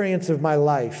greatest experience of my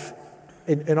life,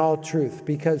 in all truth,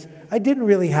 because I didn't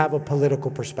really have a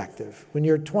political perspective. When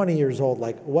you're 20 years old,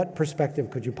 like, what perspective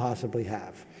could you possibly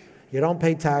have? You don't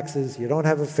pay taxes, you don't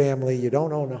have a family, you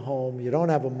don't own a home, you don't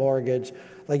have a mortgage.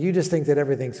 Like, you just think that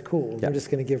everything's cool. You're just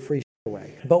going to give free shit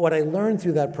away. But what I learned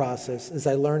through that process is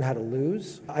I learned how to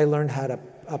lose. I learned how to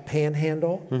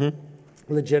panhandle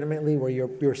legitimately, where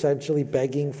you're essentially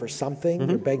begging for something.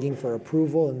 You're begging for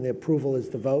approval, and the approval is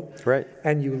the vote. Right.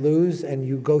 And you lose, and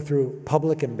you go through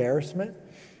public embarrassment.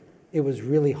 It was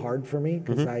really hard for me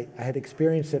because I had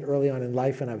experienced it early on in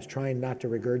life, and I was trying not to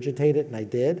regurgitate it, and I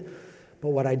did. But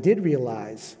what I did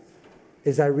realize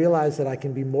is I realized that I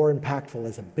can be more impactful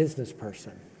as a business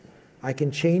person I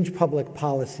can change public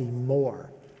policy more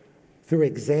through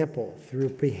example, through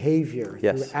behavior,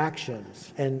 through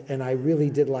actions. And I really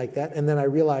did like that. And then I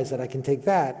realized that I can take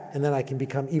that, and then I can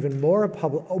become even more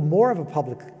of a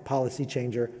public policy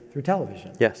changer through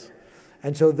television. Yes.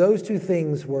 And so those two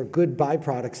things were good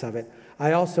byproducts of it.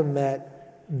 I also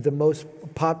met the most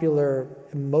popular,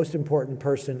 most important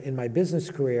person in my business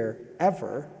career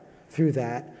ever through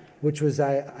that, which was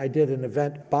I did an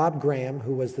event. Bob Graham,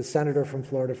 who was the senator from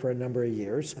Florida for a number of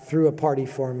years, threw a party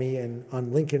for me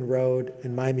on Lincoln Road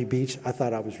in Miami Beach. I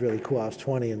thought I was really cool. I was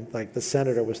 20, and like the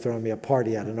senator was throwing me a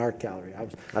party at an art gallery.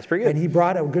 That's pretty good. And he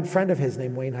brought a good friend of his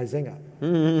named Wayne Huizinga.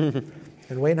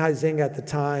 And Wayne Huizinga at the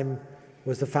time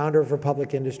was the founder of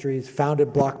Republic Industries, founded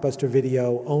Blockbuster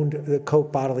Video, owned the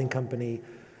Coke bottling company,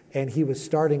 and he was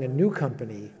starting a new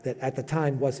company that at the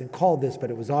time wasn't called this,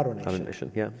 but it was AutoNation.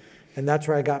 AutoNation, yeah. And that's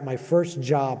where I got my first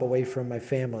job away from my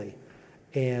family.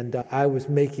 And I was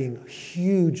making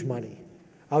huge money.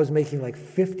 I was making like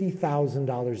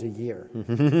 $50,000 a year.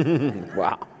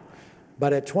 Wow.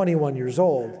 But at 21 years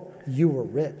old, you were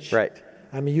rich. Right.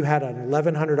 I mean, you had an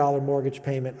 $1,100 mortgage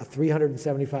payment, a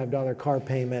 $375 car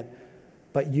payment,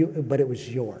 but it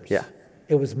was yours. Yeah.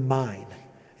 It was mine.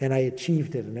 And I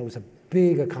achieved it, and it was a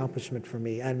big accomplishment for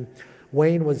me. And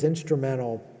Wayne was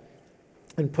instrumental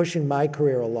in pushing my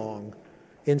career along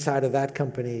inside of that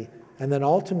company, and then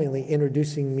ultimately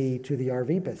introducing me to the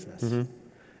RV business.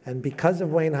 And because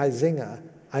of Wayne Huizinga,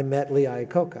 I met Lee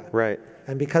Iacocca. Right.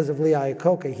 And because of Lee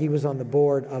Iacocca, he was on the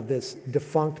board of this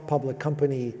defunct public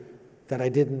company that I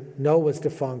didn't know was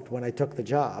defunct when I took the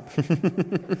job.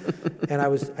 And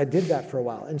I did that for a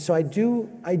while. And so I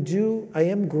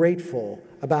am grateful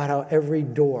about how every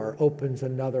door opens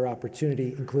another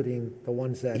opportunity, including the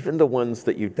ones that... Even the ones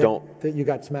that you don't... That you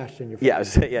got smashed in your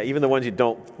face. Yeah, even the ones you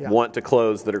don't want to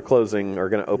close that are closing are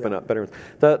going to open up better.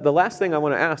 The last thing I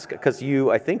want to ask, because you,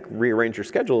 I think, rearranged your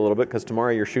schedule a little bit, because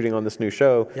tomorrow you're shooting on this new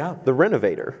show, The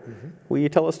Renovator. Will you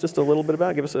tell us just a little bit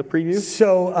about it? Give us a preview?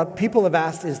 So people have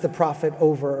asked, is the profit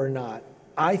over or not?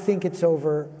 I think it's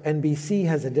over. NBC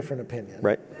has a different opinion.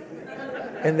 Right.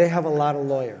 And they have a lot of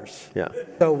lawyers. Yeah.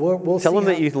 So we'll Tell see them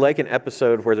that you like an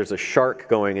episode where there's a shark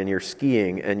going and you're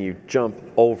skiing and you jump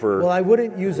over. Well, I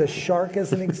wouldn't use a shark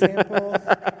as an example,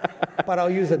 but I'll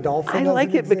use a dolphin. I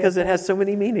like it because it has so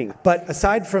many meanings. But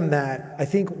aside from that, I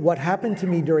think what happened to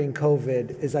me during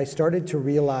COVID is I started to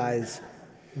realize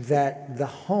that the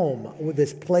home,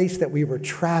 this place that we were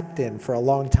trapped in for a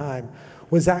long time,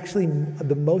 was actually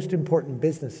the most important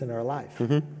business in our life.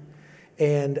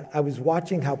 And I was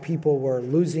watching how people were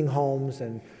losing homes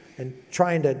and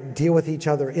trying to deal with each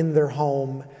other in their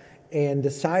home, and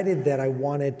decided that I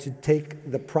wanted to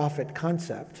take the profit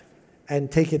concept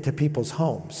and take it to people's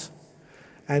homes.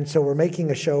 And so we're making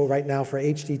a show right now for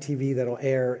HDTV that'll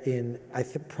air in,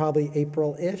 probably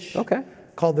April-ish. Okay.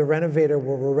 Called The Renovator,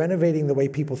 where we're renovating the way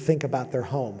people think about their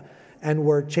home. And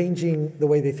we're changing the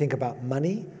way they think about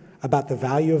money, about the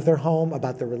value of their home,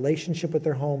 about the relationship with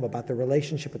their home, about the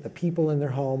relationship with the people in their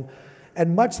home.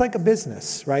 And much like a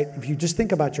business, right? If you just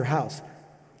think about your house,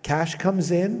 cash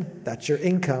comes in, that's your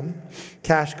income.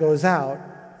 Cash goes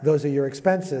out, those are your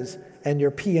expenses. And your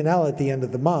P&L at the end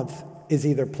of the month is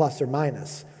either plus or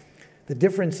minus. The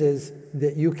difference is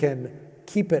that you can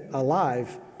keep it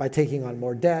alive by taking on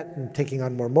more debt and taking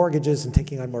on more mortgages and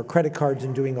taking on more credit cards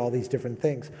and doing all these different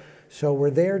things. So we're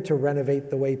there to renovate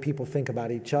the way people think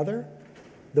about each other,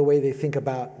 the way they think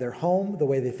about their home, the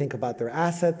way they think about their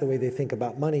asset, the way they think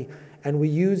about money. And we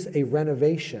use a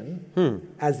renovation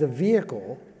as a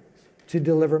vehicle to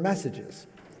deliver messages.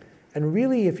 And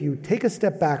really, if you take a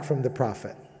step back from the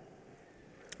profit,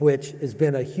 which has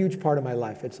been a huge part of my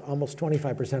life, it's almost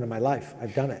 25% of my life,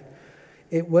 I've done it.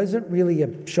 It wasn't really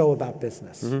a show about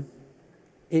business.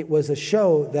 It was a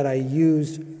show that I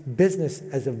used business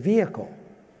as a vehicle,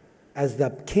 as the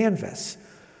canvas,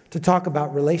 to talk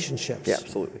about relationships. Yeah,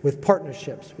 absolutely. With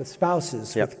partnerships, with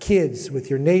spouses, with kids, with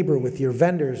your neighbor, with your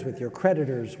vendors, with your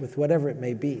creditors, with whatever it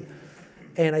may be.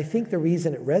 And I think the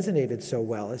reason it resonated so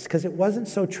well is because it wasn't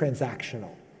so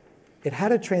transactional. It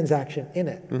had a transaction in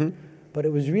it, but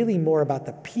it was really more about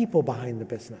the people behind the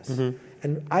business.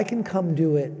 And I can come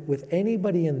do it with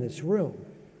anybody in this room,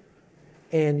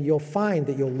 and you'll find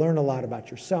that you'll learn a lot about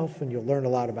yourself and you'll learn a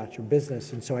lot about your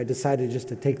business. And so I decided just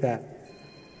to take that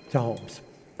to homes.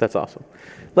 That's awesome.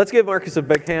 Let's give Marcus a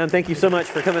big hand. Thank you so much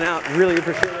for coming out. Really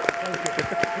appreciate it.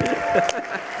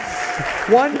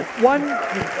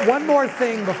 One more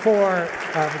thing before.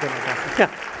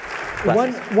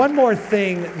 One more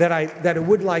thing that I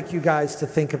would like you guys to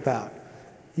think about.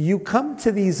 You come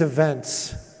to these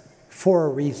events for a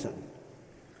reason,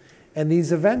 and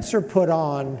these events are put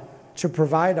on to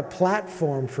provide a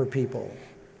platform for people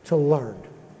to learn.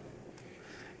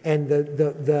 And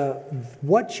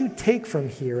what you take from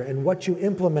here and what you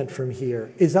implement from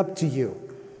here is up to you.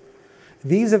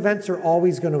 These events are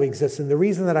always going to exist. And the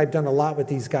reason that I've done a lot with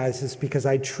these guys is because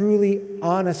I truly,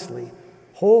 honestly,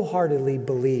 wholeheartedly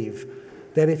believe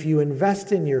that if you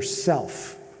invest in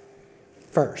yourself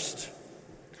first,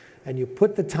 and you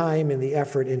put the time and the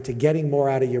effort into getting more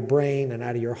out of your brain and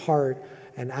out of your heart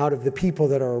and out of the people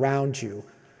that are around you,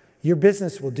 your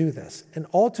business will do this. And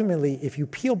ultimately, if you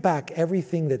peel back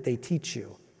everything that they teach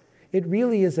you, it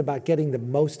really is about getting the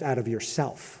most out of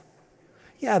yourself.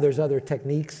 Yeah, there's other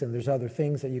techniques and there's other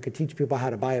things that you could teach people how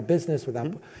to buy a business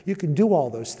without, you can do all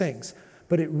those things.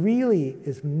 But it really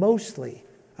is mostly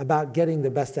about getting the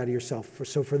best out of yourself.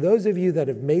 So for those of you that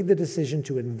have made the decision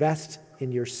to invest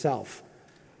in yourself,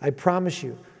 I promise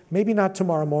you, maybe not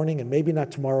tomorrow morning and maybe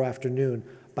not tomorrow afternoon,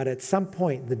 but at some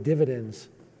point the dividends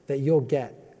that you'll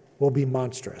get will be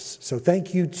monstrous. So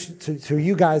thank you to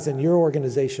you guys and your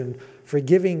organization for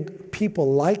giving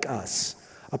people like us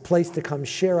a place to come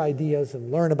share ideas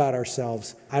and learn about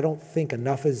ourselves. I don't think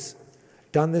enough is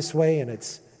done this way, and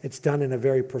it's done in a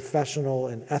very professional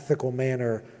and ethical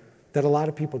manner that a lot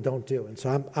of people don't do. And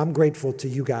so I'm grateful to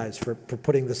you guys for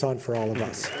putting this on for all of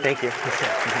us. Thank you. Thank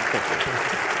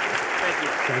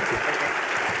you.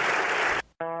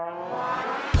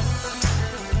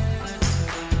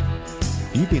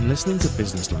 You've been listening to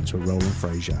Business Lunch with Roland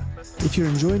Frazier. If you're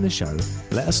enjoying the show,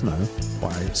 let us know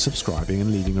by subscribing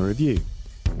and leaving a review.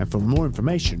 And for more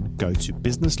information, go to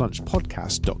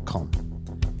businesslunchpodcast.com.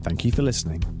 Thank you for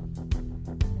listening.